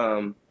day.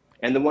 And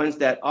the ones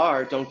that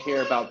are don't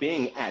care about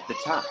being at the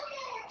top.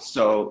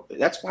 So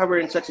that's why we're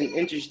in such an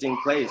interesting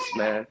place,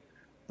 man.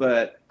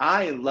 But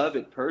I love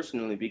it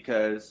personally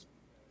because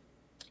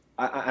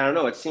I don't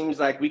know. It seems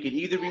like we could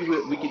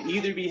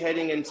either be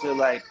heading into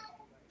like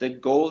the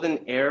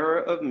golden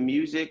era of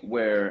music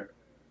where,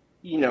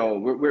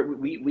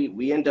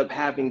 we end up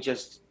having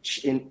just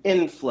an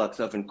influx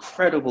of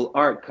incredible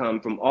art come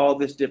from all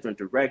these different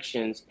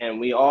directions, and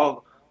we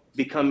all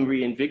become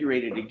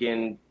reinvigorated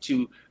again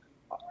to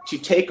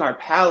take our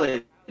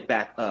palette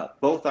back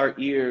up, both our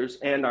ears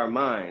and our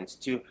minds,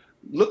 to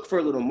look for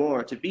a little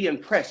more, to be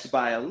impressed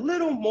by a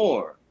little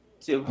more,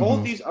 to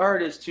hold these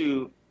artists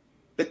to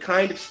the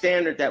kind of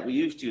standard that we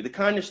used to, the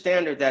kind of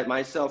standard that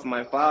myself and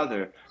my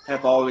father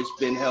have always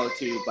been held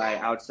to by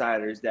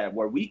outsiders, that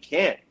where we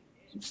can't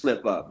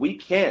slip up. We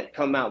can't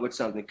come out with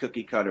something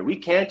cookie cutter. We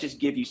can't just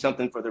give you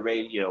something for the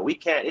radio. We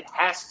can't. It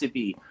has to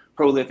be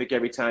prolific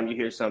every time you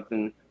hear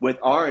something with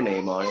our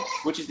name on it,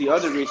 which is the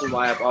other reason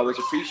why I've always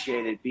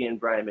appreciated being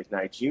Brian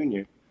McKnight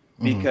Jr.,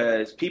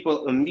 because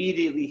people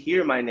immediately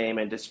hear my name,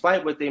 and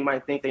despite what they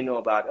might think they know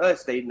about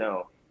us, they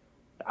know,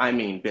 I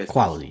mean, business.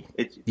 Quality.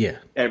 It's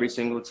every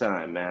single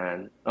time,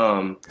 man.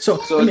 So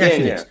let me ask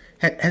you this.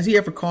 Has he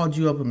ever called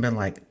you up and been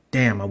like,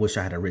 damn, I wish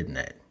I had written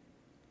that?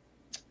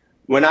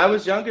 When I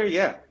was younger,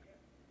 yeah.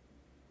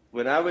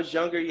 When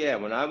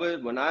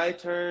I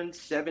turned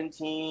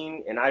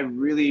 17 and I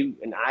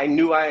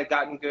knew I had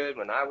gotten good,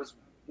 when I was,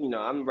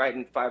 I'm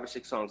writing 5 or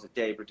 6 songs a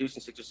day,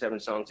 producing 6 or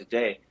 7 songs a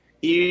day.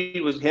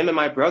 Him and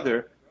my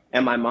brother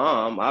and my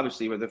mom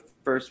obviously were the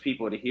first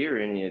people to hear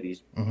any of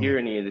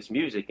this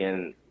music.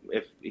 And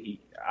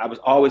I was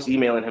always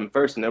emailing him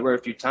first, and there were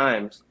a few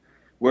times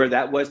where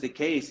that was the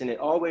case. And it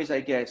always, I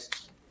guess,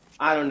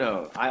 I don't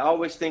know. I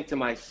always think to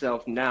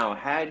myself now,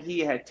 had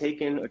he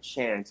taken a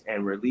chance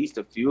and released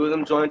a few of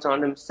them joints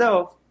on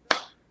himself,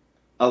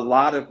 a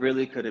lot of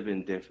really could have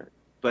been different.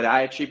 But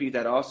I attribute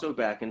that also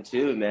back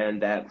into, man,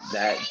 that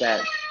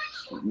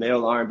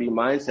male R&B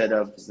mindset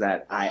of is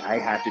that I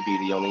have to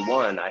be the only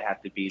one. I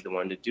have to be the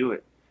one to do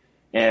it.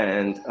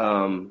 And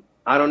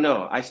I don't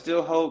know. I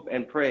still hope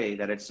and pray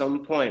that at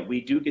some point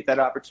we do get that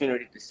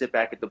opportunity to sit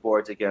back at the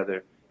board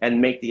together and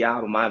make the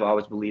album I've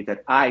always believed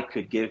that I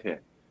could give him.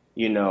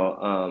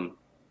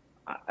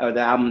 or the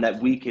album that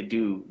we could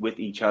do with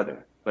each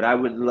other. But I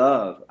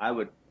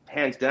would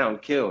hands down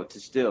kill to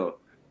still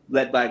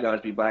let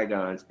bygones be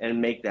bygones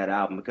and make that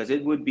album, because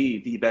it would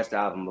be the best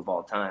album of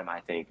all time, I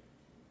think,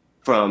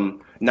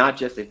 from not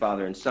just a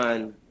father and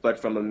son, but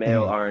from a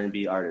male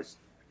R&B artist,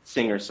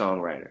 singer,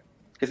 songwriter.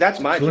 Because that's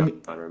my So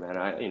genre, man.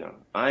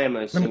 I am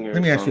a singer,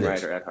 let me ask you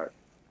this. songwriter at heart.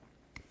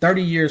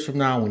 30 years from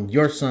now, when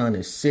your son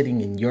is sitting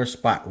in your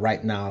spot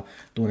right now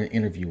doing an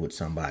interview with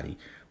somebody,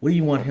 what do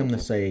you want him to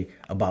say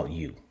about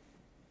you?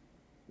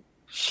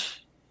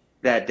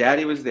 That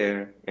daddy was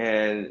there,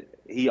 and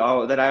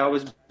that I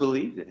always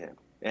believed in him,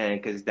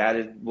 and because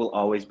will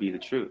always be the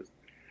truth.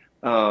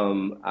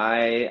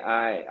 My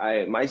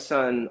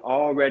son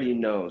already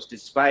knows,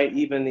 despite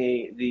even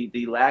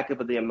the lack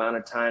of the amount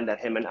of time that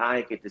him and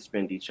I get to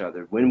spend each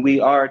other. When we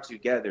are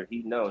together,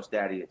 he knows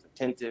daddy is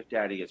attentive,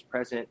 daddy is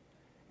present,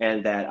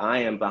 and that I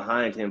am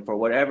behind him for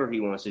whatever he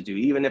wants to do,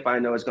 even if I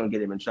know it's going to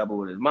get him in trouble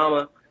with his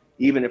mama,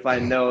 even if I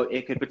know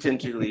it could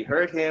potentially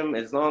hurt him,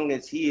 as long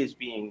as he is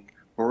being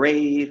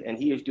brave and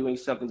he is doing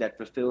something that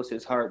fulfills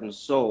his heart and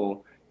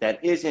soul,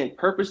 that isn't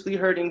purposely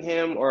hurting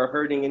him or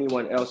hurting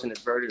anyone else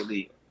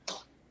inadvertently.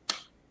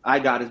 I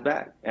got his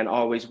back and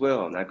always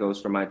will. And that goes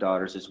for my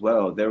daughters as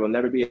well. There will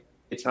never be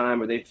a time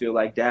where they feel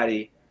like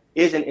daddy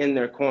isn't in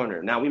their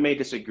corner. Now, we may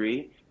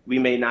disagree. We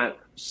may not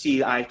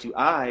see eye to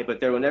eye, but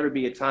there will never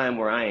be a time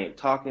where I ain't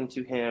talking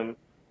to him,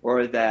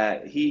 or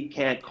that he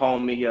can't call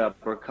me up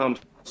or come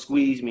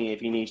squeeze me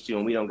if he needs to,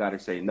 and we don't got to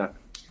say nothing.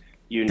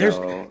 I'm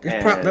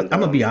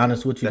going to be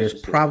honest with you.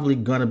 There's probably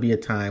going to be a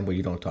time where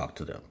you don't talk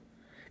to them.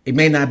 It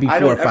may not be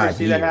 4 or 5 years. I don't ever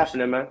see that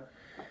happening, man.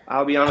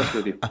 I'll be honest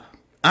with you.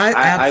 I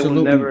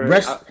absolutely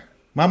rest.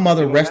 My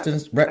mother, rest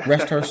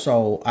her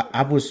soul.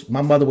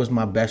 My mother was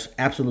my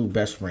absolute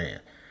best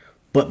friend.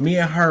 But me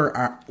and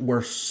her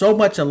were so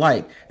much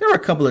alike. There were a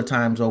couple of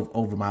times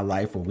over my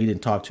life where we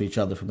didn't talk to each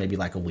other for maybe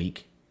like a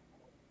week.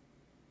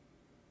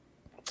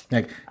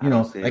 Like,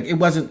 it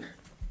wasn't,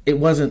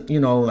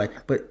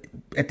 but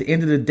at the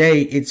end of the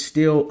day, it's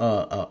still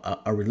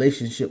a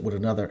relationship with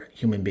another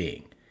human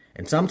being.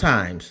 And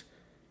sometimes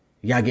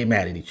y'all get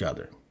mad at each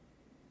other.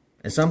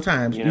 And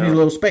sometimes you need a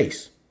little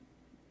space.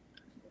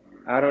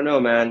 I don't know,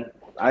 man.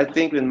 I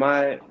think in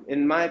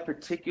my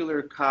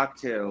particular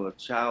cocktail of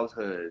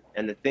childhood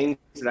and the things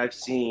that I've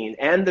seen,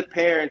 and the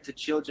parent to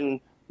children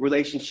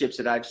relationships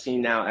that I've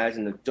seen now as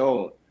an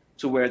adult,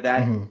 to where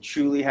that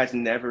truly has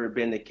never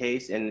been the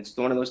case. And it's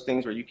one of those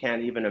things where you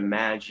can't even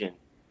imagine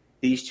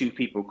these two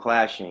people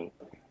clashing.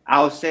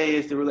 I'll say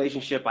is the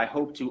relationship I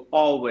hope to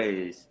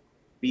always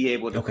be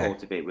able to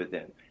cultivate with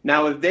them.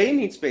 Now, if they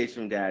need space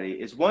from daddy,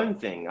 is one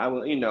thing. I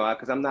will,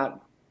 because I'm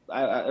not,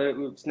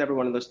 it's never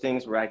one of those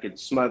things where I could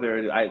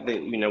smother.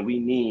 We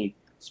need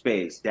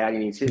space. Daddy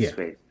needs his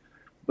space.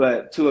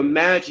 But to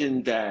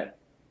imagine that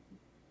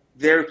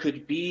there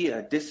could be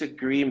a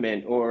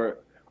disagreement or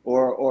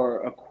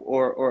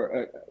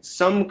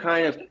some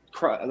kind of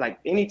like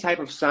any type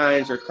of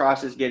signs or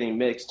crosses getting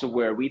mixed to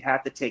where we'd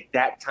have to take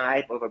that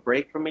type of a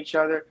break from each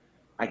other,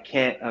 I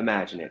can't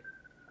imagine it.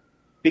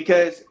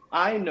 Because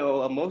I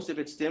know most of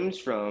it stems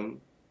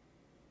from,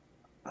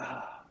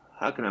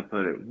 how can I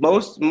put it?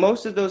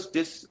 Most of those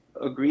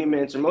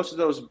disagreements or most of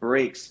those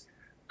breaks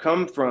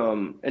come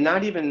from, and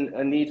not even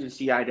a need to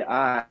see eye to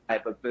eye,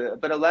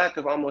 but a lack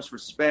of almost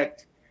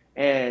respect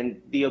and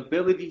the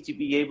ability to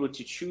be able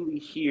to truly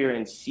hear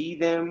and see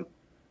them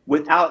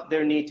without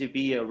there need to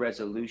be a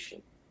resolution.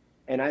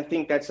 And I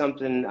think that's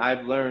something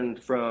I've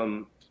learned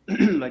from,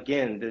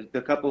 again,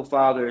 the couple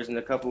fathers and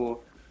the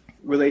couple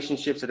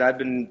relationships that I've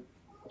been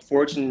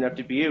fortunate enough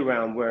to be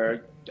around,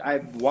 where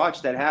I've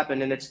watched that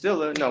happen, and it's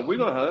still no, we're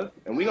gonna hug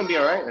and we're gonna be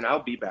all right, and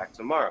I'll be back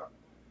tomorrow.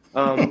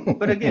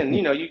 But again,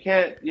 you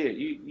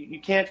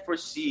can't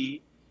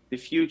foresee the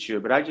future,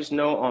 but I just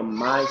know on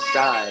my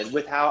side,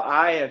 with how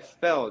I have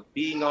felt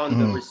being on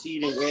the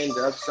receiving end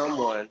of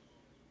someone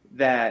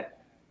that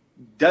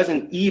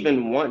doesn't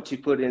even want to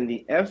put in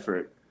the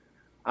effort,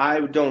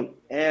 I don't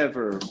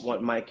ever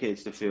want my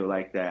kids to feel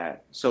like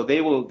that. So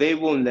they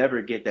will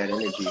never get that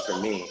energy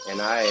from me,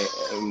 and I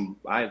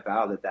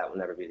vow that will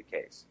never be the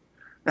case.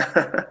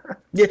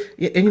 yeah,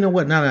 and you know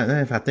what? Now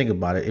if I think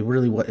about it, it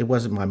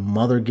wasn't my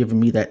mother giving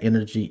me that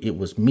energy. It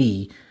was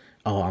me.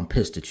 Oh, I'm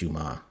pissed at you,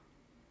 Ma.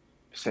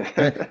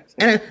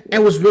 and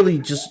it was really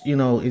just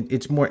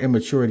it's more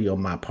immaturity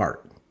on my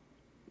part.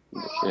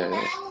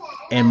 Yeah.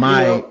 And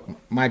my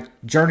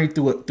journey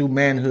through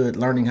manhood,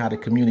 learning how to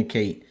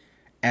communicate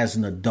as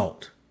an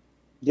adult.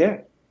 Yeah.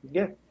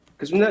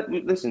 Because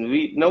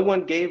no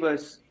one gave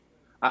us.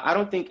 I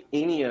don't think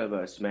any of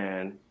us,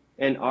 man,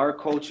 in our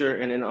culture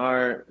and in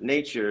our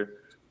nature,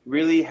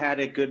 really had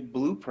a good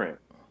blueprint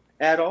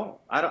at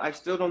all. I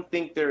still don't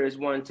think there is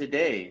one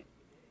today.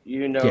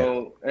 In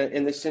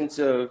the sense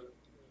of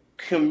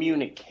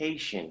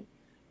communication,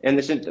 and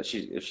the sense that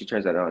if she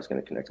turns that on, it's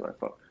going to connect to my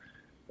phone.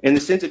 In the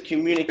sense of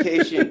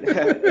communication,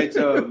 it's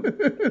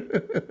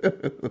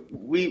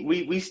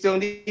we still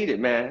need it,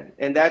 man,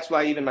 and that's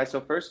why even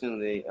myself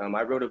personally,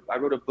 I wrote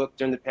a book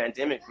during the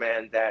pandemic,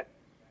 man, that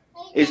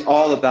is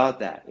all about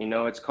that. You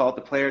know, it's called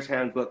The Player's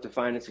Handbook to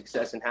Finding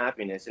Success and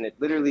Happiness. And it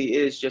literally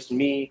is just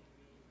me.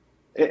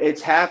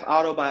 It's half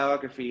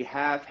autobiography,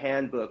 half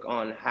handbook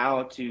on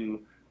how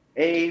to,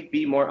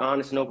 be more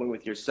honest and open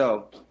with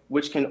yourself,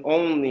 which can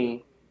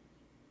only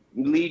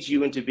lead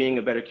you into being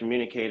a better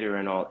communicator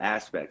in all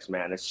aspects,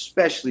 man,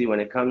 especially when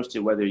it comes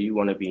to whether you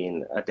want to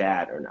be a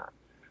dad or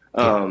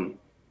not.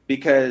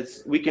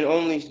 Because we can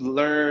only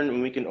learn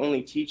and we can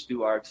only teach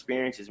through our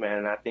experiences, man.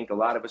 And I think a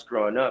lot of us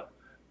growing up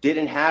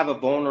didn't have a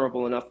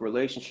vulnerable enough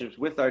relationships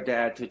with our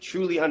dad to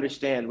truly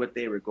understand what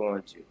they were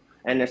going to.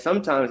 And then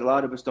sometimes a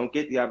lot of us don't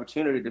get the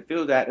opportunity to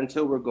feel that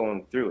until we're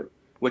going through it,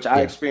 which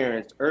I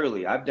experienced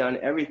early. I've done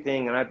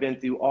everything and I've been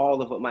through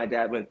all of what my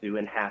dad went through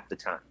in half the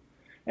time,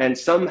 and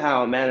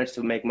somehow managed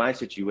to make my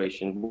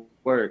situation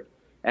work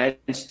and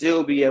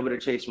still be able to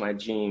chase my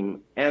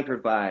dream and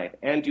provide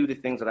and do the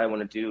things that I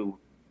want to do,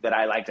 that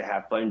I like to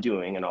have fun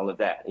doing and all of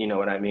that. You know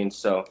what I mean?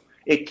 So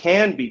it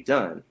can be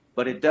done,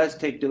 but it does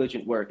take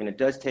diligent work, and it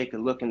does take a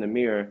look in the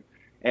mirror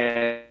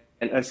and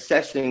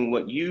assessing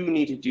what you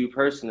need to do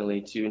personally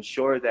to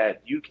ensure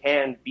that you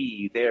can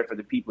be there for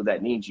the people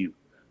that need you.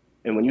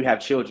 And when you have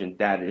children,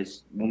 that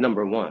is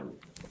number one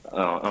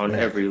on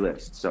every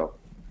list. So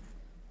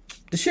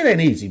the shit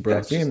ain't easy, bro.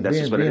 That's being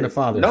being a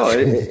father. No,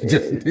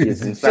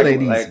 it's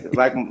ain't easy.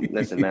 Like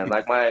listen, man.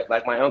 Like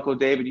my uncle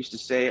David used to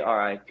say,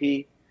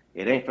 "R.I.P.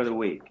 It ain't for the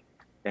weak,"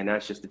 and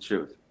that's just the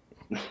truth.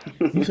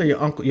 You say your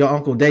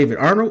uncle David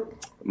Arnold?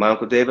 My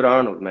uncle David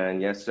Arnold, man.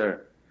 Yes,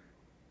 sir.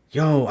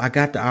 Yo, I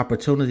got the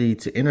opportunity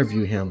to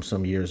interview him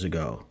some years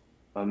ago.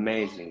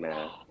 Amazing,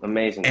 man.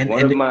 Amazing. And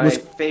One of my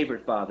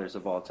favorite fathers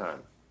of all time.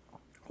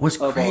 What's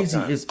crazy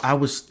is I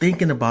was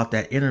thinking about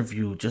that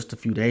interview just a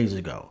few days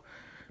ago,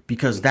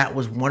 because that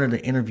was one of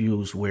the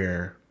interviews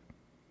where,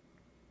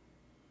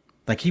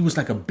 like, he was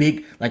like a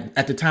big, like,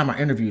 at the time I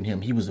interviewed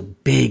him, he was a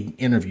big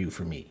interview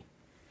for me.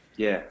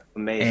 Yeah,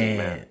 amazing,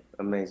 man.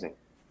 Amazing.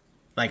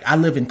 Like, I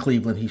live in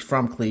Cleveland. He's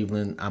from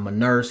Cleveland. I'm a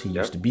nurse. He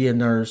used to be a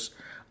nurse.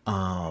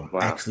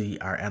 Actually,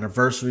 our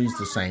anniversary is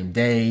the same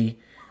day.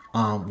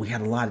 We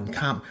had a lot in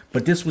common.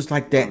 But this was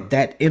like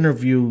that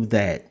interview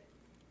that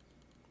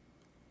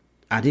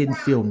I didn't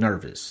feel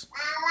nervous.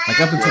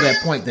 Like, up until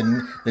that point,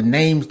 the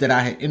names that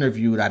I had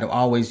interviewed, I'd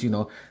always,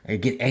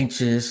 I'd get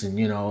anxious, and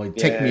it'd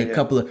take me a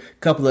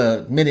couple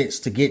of minutes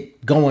to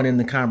get going in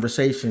the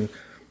conversation.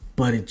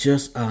 But it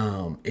just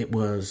it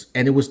was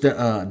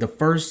the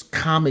first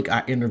comic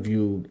I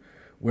interviewed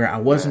where I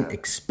wasn't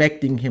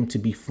expecting him to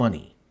be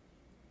funny.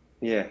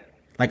 Yeah.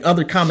 Like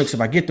other comics,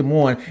 if I get them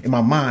on in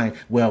my mind,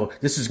 well,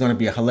 this is going to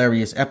be a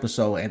hilarious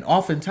episode. And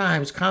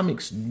oftentimes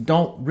comics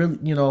don't really,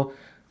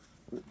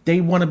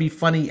 they want to be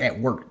funny at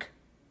work.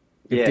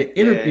 If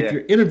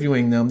you're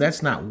interviewing them,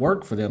 that's not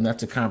work for them.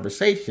 That's a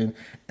conversation.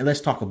 And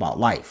let's talk about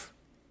life.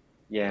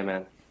 Yeah,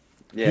 man.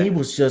 Yeah. He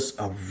was just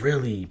a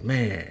really,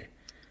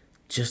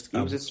 just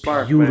a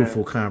spark,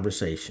 beautiful man.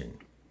 Conversation.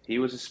 He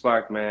was a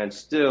spark, man.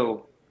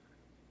 Still,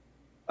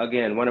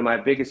 again, one of my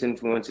biggest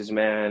influences,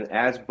 man,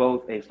 as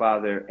both a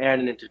father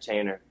and an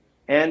entertainer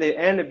and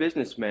a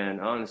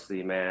businessman,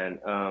 honestly, man.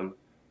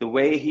 The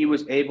way he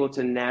was able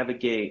to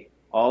navigate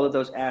all of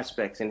those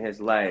aspects in his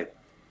life,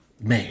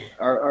 man,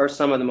 are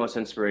some of the most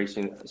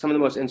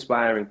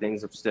inspiring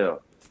things of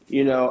still.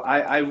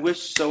 I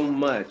wish so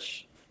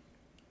much,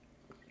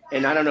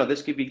 and I don't know,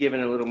 this could be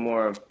given a little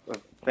more of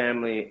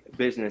family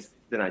business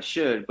than I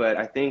should, but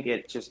I think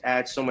it just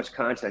adds so much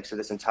context to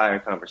this entire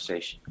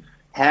conversation.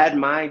 Had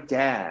my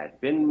dad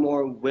been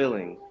more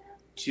willing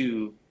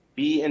to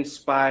be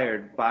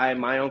inspired by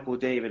my Uncle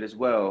David as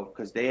well,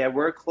 because they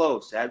were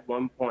close at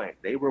one point.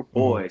 They were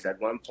boys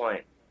at one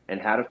point and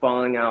had a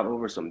falling out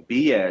over some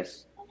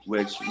BS,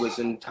 which was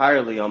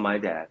entirely on my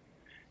dad.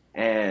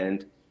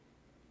 And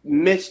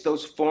missed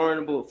those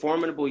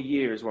formidable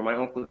years where my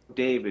Uncle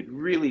David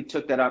really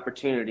took that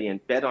opportunity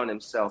and bet on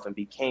himself and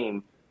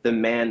became the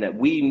man that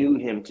we knew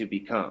him to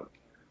become.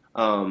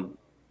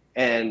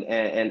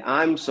 And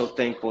I'm so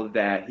thankful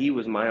that he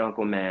was my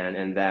uncle, man,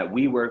 and that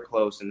we were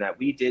close and that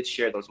we did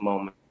share those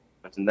moments,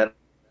 and that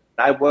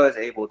I was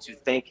able to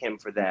thank him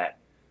for that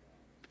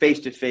face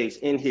to face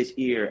in his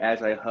ear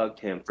as I hugged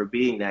him, for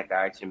being that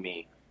guy to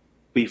me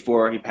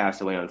before he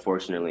passed away,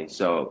 unfortunately.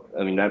 So,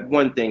 I mean, that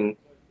one thing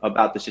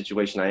about the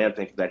situation, I am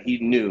thankful that he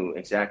knew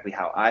exactly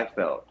how I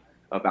felt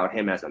about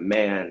him as a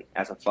man,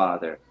 as a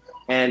father,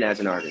 and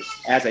as an artist,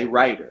 as a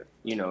writer.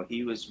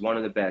 He was one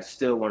of the best,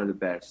 still one of the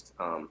best.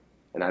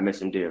 And I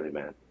miss him dearly,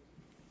 man.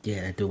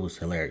 Yeah, that dude was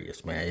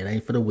hilarious, man. It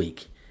ain't for the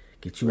weak.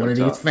 Get you one of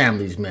these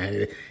families, man.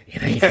 It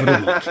ain't for the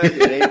weak.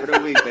 It ain't for the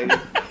weak, baby.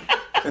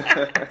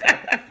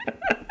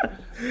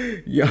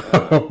 Yo,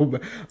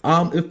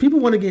 if people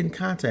want to get in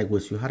contact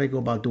with you, how do they go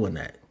about doing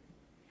that?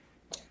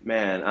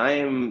 Man, I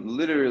am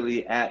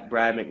literally at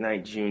Brad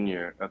Mcknight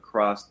Jr.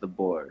 across the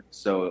board.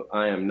 So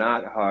I am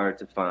not hard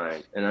to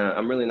find, and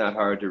I'm really not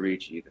hard to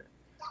reach either.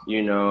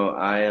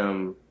 I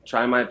am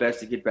trying my best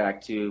to get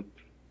back to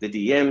the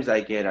DMs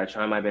I get. I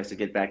try my best to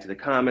get back to the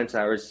comments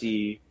I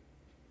receive.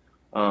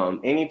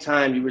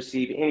 Anytime you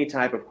receive any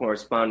type of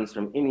correspondence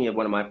from any of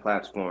one of my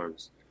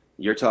platforms,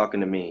 you're talking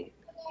to me.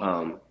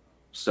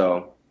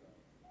 So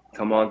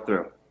come on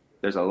through.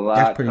 There's a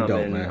lot coming.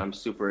 Dope, man. I'm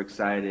super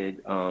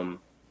excited. I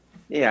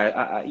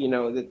you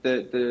know,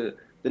 the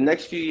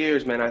next few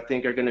years, man, I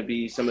think are going to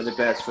be some of the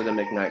best for the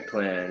Mcknight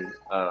clan.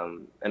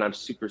 And I'm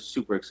super,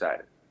 super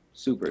excited.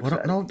 Super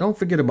excited. Well, don't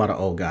forget about an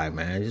old guy,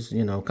 man. Just,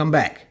 come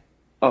back.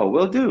 Oh,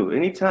 will do.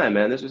 Anytime,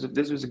 man. This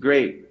was a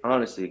great,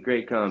 honestly,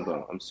 great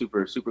combo. I'm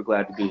super, super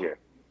glad to be here.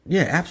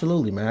 Yeah,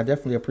 absolutely, man. I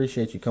definitely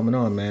appreciate you coming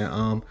on,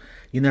 man.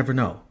 You never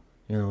know.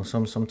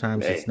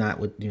 Sometimes it's not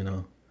what,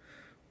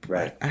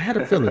 Right. I had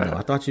a feeling though.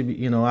 I thought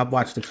I've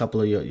watched a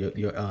couple of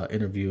your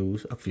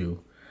interviews, a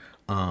few.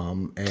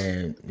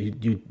 And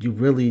you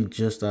really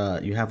just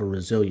you have a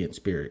resilient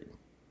spirit.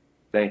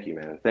 Thank you,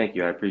 man. Thank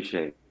you. I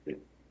appreciate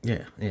it.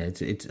 Yeah.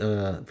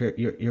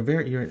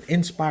 You're an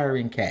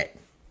inspiring cat.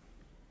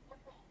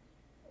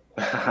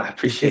 I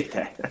appreciate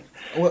that.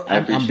 Well,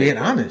 I'm being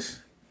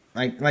honest.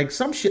 Like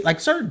some shit, like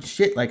certain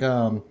shit, like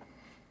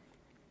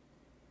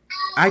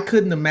I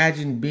couldn't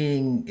imagine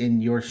being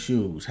in your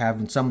shoes,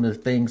 having some of the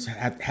things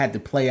had to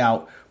play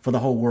out for the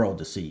whole world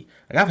to see.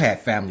 Like I've had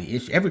family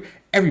issues.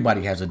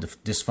 Everybody has a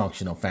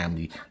dysfunctional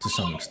family to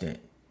some extent.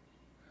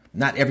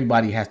 Not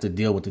everybody has to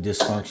deal with the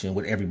dysfunction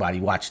with everybody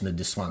watching the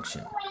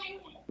dysfunction.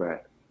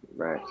 Right.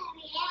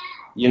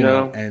 You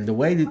know, and the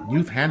way that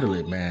you've handled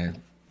it,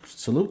 man,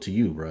 salute to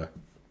you, bro.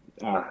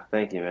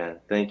 Thank you, man.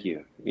 Thank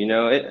you.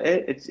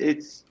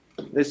 It's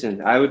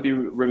listen, I would be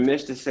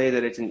remiss to say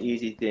that it's an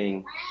easy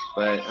thing,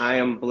 but I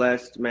am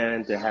blessed,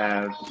 man, to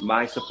have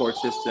my support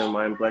system.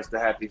 I'm blessed to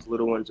have these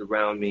little ones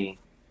around me,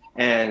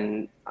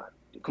 and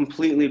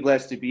completely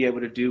blessed to be able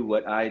to do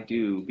what I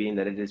do, being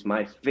that it is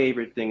my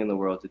favorite thing in the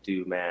world to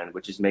do, man,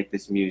 which is make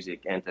this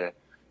music and to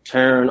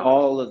turn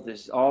all of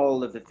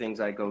the things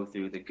I go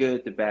through, the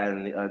good, the bad,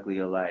 and the ugly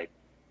alike,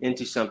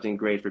 into something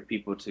great for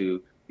people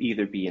to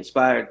either be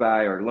inspired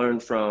by or learn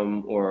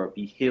from or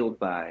be healed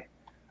by.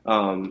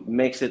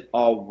 Makes it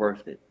all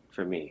worth it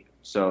for me.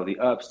 So the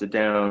ups, the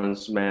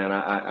downs, man,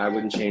 I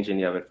wouldn't change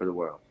any of it for the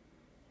world.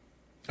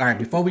 All right,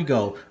 before we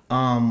go,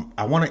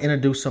 I want to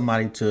introduce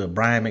somebody to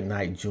Brian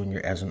McKnight Jr.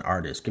 as an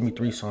artist. Give me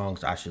 3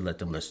 songs I should let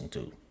them listen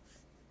to.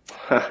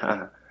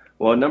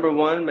 Well, number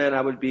 1, man,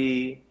 I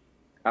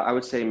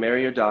would say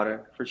Marry Your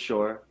Daughter for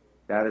sure.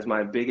 That is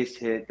my biggest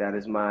hit. That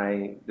is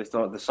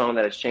the song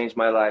that has changed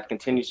my life,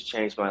 continues to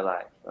change my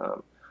life.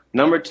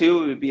 Number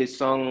 2 would be a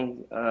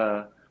song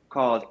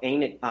called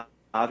Ain't It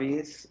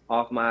Obvious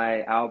off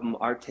my album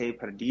Arte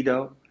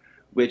Perdido,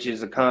 which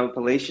is a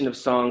compilation of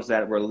songs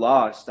that were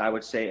lost, I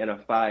would say, in a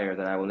fire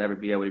that I will never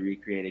be able to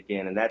recreate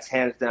again. And that's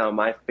hands down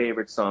my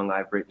favorite song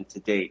I've written to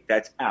date.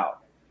 That's out.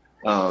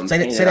 Say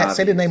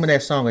the name of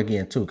that song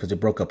again, too, because it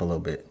broke up a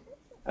little bit.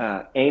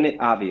 Ain't It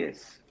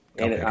Obvious.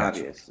 Ain't It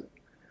Obvious. You.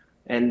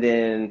 And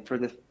then for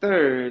the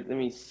third, let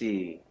me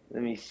see.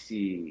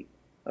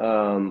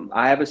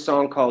 I have a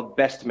song called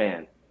Best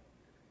Man.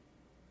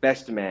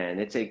 Best Man.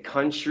 It's a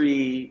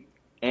country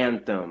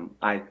anthem,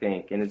 I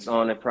think, and it's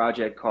on a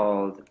project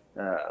called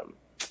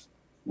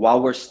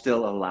While We're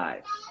Still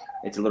Alive.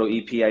 It's a little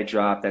EP I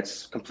dropped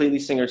that's completely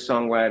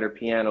singer-songwriter,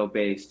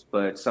 piano-based,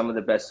 but some of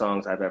the best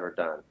songs I've ever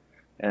done.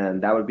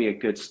 And that would be a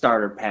good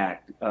starter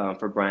pack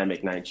for Brian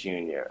McKnight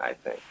Jr., I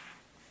think.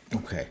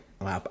 Okay.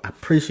 Well, I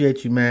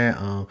appreciate you,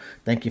 man.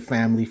 Thank your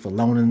family for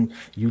loaning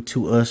you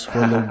to us for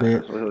a little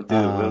bit.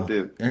 Will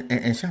do.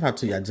 And shout out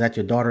to you. Is that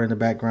your daughter in the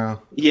background?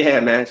 Yeah,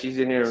 man. She's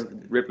in here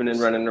ripping and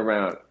running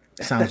around.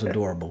 Sounds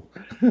adorable.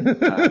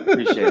 I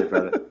appreciate it,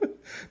 brother.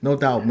 No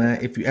doubt, man.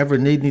 If you ever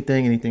need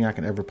anything I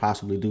can ever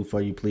possibly do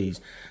for you,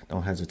 please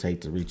don't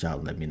hesitate to reach out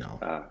and let me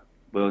know.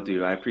 Will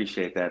do. I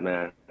appreciate that,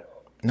 man.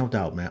 No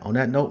doubt, man. On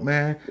that note,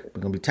 man,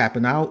 we're going to be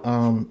tapping out.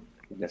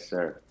 Yes,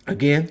 sir.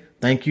 Again,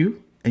 thank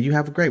you. And you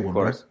have a great one, of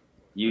course. Bro.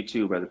 You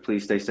too, brother.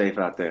 Please stay safe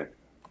out there.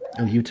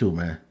 And you too,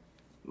 man.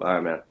 All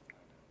right, man.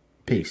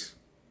 Peace.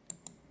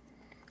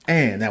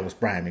 And that was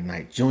Brian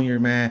McKnight Jr.,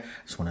 man.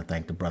 I just want to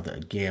thank the brother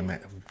again,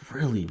 man.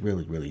 Really,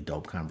 really, really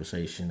dope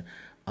conversation.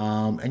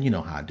 And you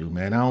know how I do,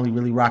 man. I only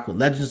really rock with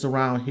legends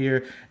around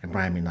here, and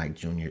Brian McKnight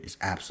Jr. is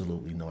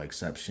absolutely no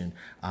exception.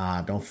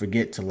 Don't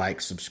forget to like,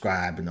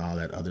 subscribe, and all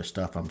that other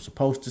stuff I'm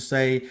supposed to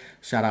say.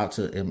 Shout out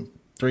to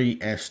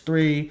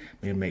M3S3,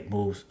 Man Make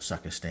Moves,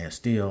 Sucker Stand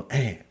Still,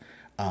 and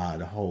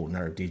the whole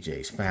Nerve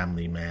DJs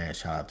family, man.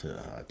 Shout out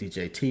to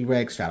DJ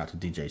T-Rex. Shout out to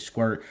DJ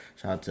Squirt.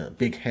 Shout out to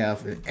Big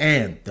Hef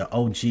and the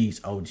OG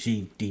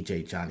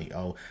DJ Johnny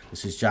O.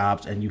 This is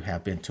Jobs, and you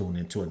have been tuned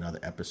into another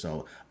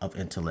episode of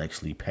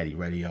Intellectually Petty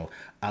Radio.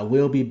 I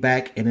will be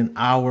back in an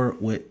hour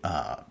with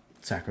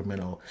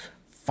Sacramento's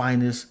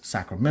finest,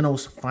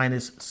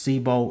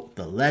 Sibo,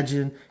 the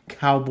legend,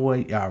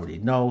 Cowboy. Y'all already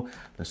know.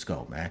 Let's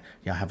go, man.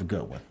 Y'all have a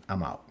good one.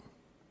 I'm out.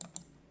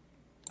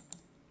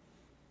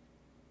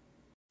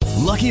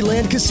 Lucky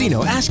Land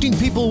Casino, asking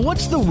people,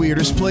 what's the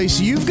weirdest place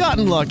you've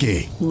gotten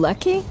lucky?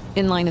 Lucky?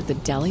 In line at the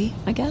deli,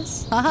 I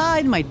guess? Aha,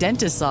 in my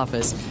dentist's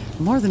office.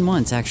 More than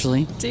once,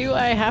 actually. Do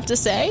I have to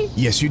say?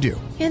 Yes, you do.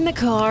 In the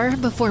car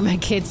before my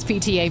kids'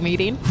 PTA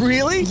meeting.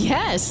 Really?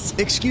 Yes.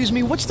 Excuse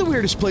me, what's the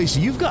weirdest place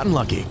you've gotten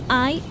lucky?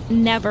 I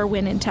never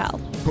win and tell.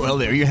 Well,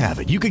 there you have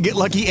it. You can get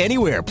lucky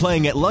anywhere,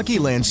 playing at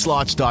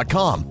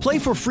LuckyLandSlots.com. Play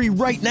for free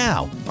right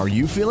now. Are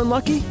you feeling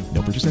lucky?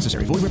 No purchase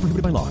necessary. Void where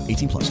prohibited by law.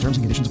 18+. Terms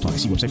and conditions apply.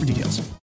 See website for details.